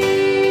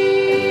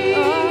Thee.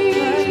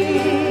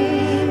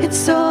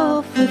 It's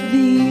all for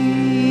Thee.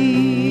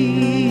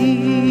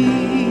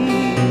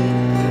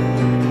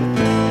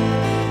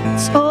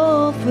 It's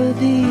all for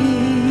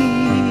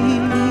Thee.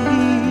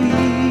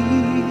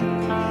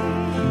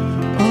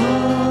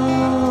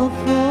 All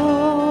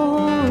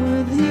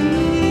for Thee.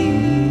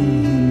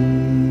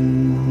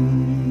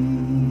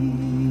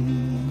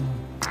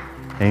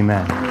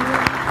 Amen.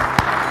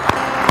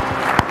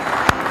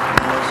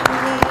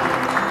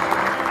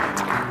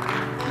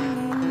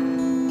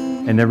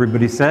 And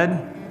everybody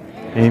said,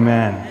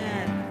 Amen.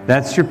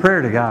 That's your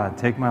prayer to God.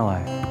 Take my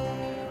life.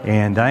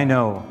 And I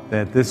know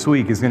that this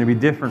week is going to be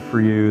different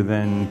for you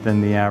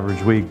than the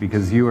average week,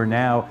 because you are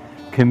now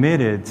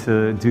committed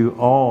to do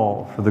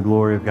all for the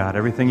glory of God.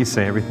 Everything you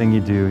say, everything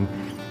you do. And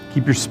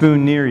keep your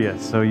spoon near you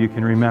so you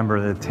can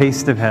remember the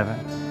taste of heaven.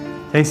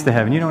 Taste of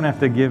heaven. You don't have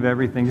to give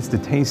everything, just a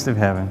taste of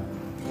heaven.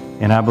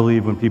 And I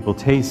believe when people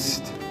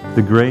taste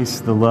the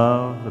grace, the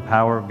love, the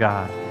power of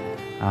God,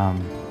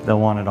 they'll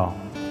want it all.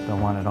 They'll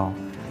want it all.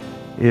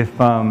 If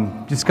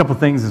just a couple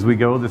things as we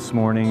go this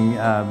morning,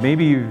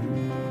 maybe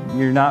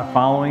you're not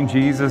following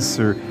Jesus,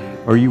 or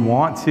or you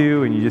want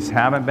to and you just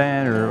haven't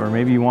been, or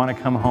maybe you want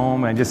to come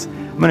home, I'm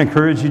going to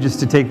encourage you just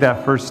to take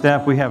that first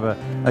step. We have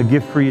a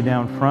gift for you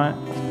down front,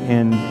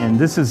 and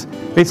this is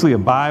basically a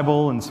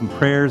Bible and some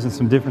prayers and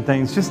some different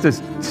things just to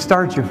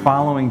start you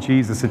following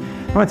Jesus. And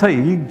I want to tell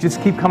you, you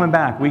just keep coming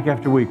back week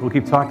after week. We'll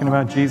keep talking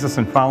about Jesus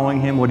and following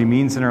Him, what He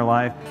means in our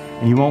life,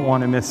 and you won't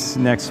want to miss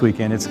next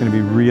weekend. It's going to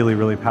be really,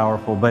 really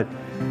powerful. But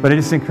I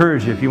just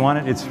encourage you, if you want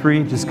it, it's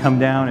free. Just come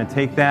down and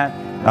take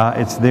that.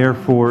 It's there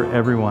for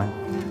everyone.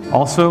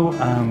 Also,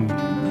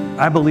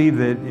 I believe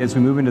that as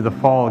we move into the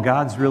fall,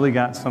 God's really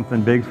got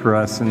something big for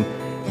us. And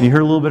you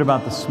heard a little bit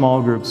about the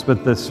small groups,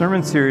 but the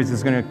sermon series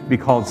is going to be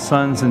called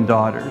Sons and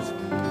Daughters.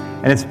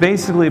 And it's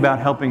basically about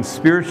helping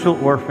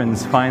spiritual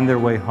orphans find their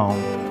way home.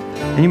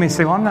 And you may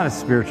say, well, I'm not a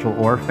spiritual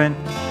orphan.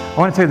 I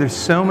want to tell you, there's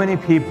so many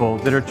people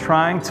that are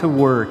trying to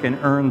work and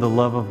earn the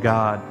love of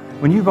God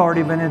when you've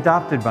already been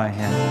adopted by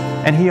Him,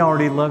 and He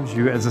already loves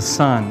you as a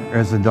son or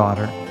as a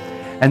daughter.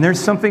 And there's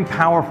something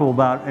powerful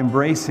about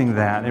embracing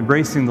that,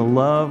 embracing the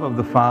love of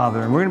the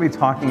Father. And we're going to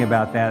be talking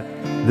about that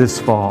this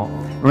fall.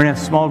 We're going to have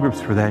small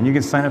groups for that, and you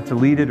can sign up to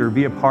lead it or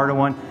be a part of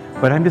one.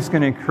 But I'm just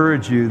going to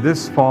encourage you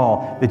this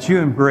fall that you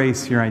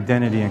embrace your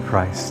identity in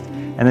Christ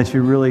and that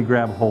you really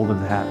grab hold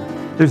of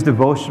that. There's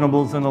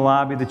devotionables in the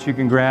lobby that you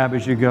can grab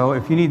as you go.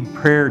 If you need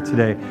prayer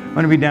today, I'm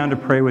going to be down to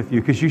pray with you,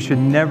 because you should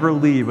never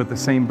leave with the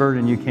same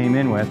burden you came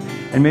in with.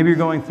 And maybe you're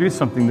going through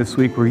something this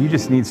week where you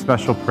just need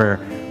special prayer.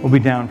 We'll be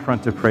down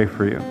front to pray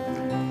for you.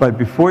 But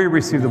before you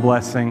receive the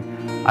blessing,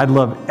 I'd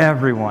love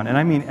everyone, and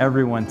I mean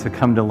everyone, to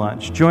come to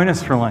lunch. Join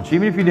us for lunch.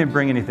 Even if you didn't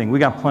bring anything, we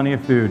got plenty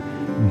of food.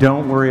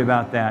 Don't worry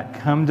about that.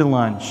 Come to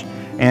lunch.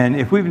 And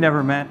if we've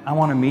never met, I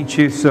want to meet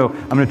you. So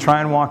I'm going to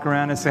try and walk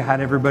around and say hi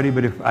to everybody.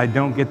 But if I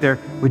don't get there,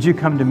 would you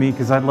come to me?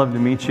 Because I'd love to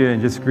meet you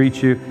and just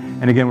greet you.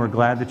 And again, we're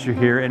glad that you're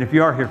here. And if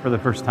you are here for the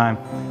first time,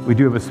 we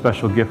do have a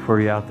special gift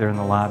for you out there in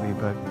the lobby.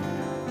 But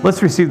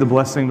let's receive the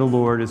blessing of the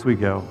Lord as we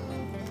go.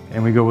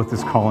 And we go with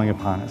this calling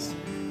upon us.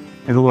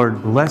 May the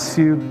Lord bless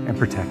you and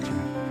protect you.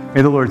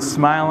 May the Lord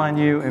smile on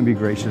you and be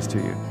gracious to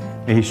you.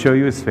 May He show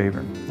you His favor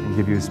and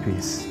give you His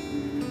peace.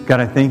 God,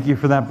 I thank you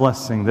for that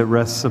blessing that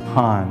rests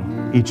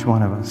upon each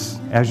one of us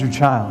as your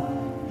child.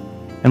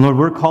 And Lord,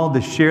 we're called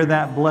to share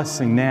that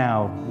blessing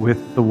now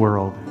with the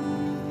world.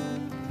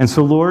 And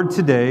so, Lord,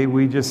 today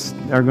we just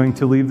are going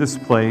to leave this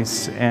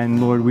place,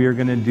 and Lord, we are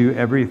going to do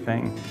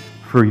everything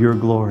for your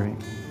glory.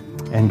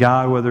 And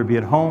God, whether it be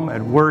at home,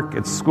 at work,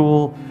 at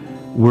school,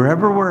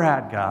 wherever we're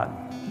at, God,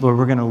 Lord,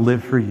 we're going to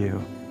live for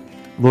you.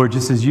 Lord,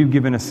 just as you've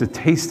given us a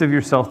taste of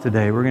yourself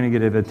today, we're going to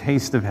get a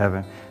taste of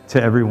heaven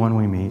to everyone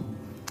we meet.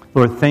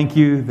 Lord, thank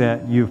you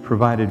that you've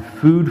provided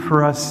food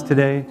for us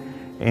today.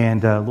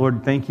 And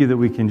Lord, thank you that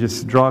we can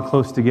just draw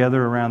close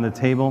together around the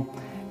table.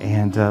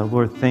 And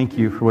Lord, thank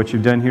you for what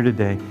you've done here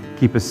today.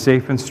 Keep us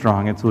safe and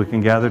strong until we can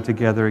gather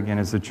together again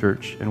as a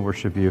church and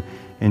worship you.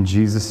 In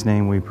Jesus'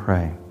 name we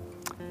pray.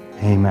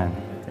 Amen.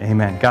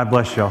 Amen. God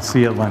bless you. I'll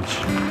see you at lunch.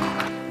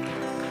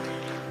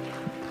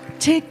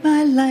 Take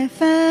my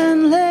life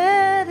and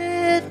let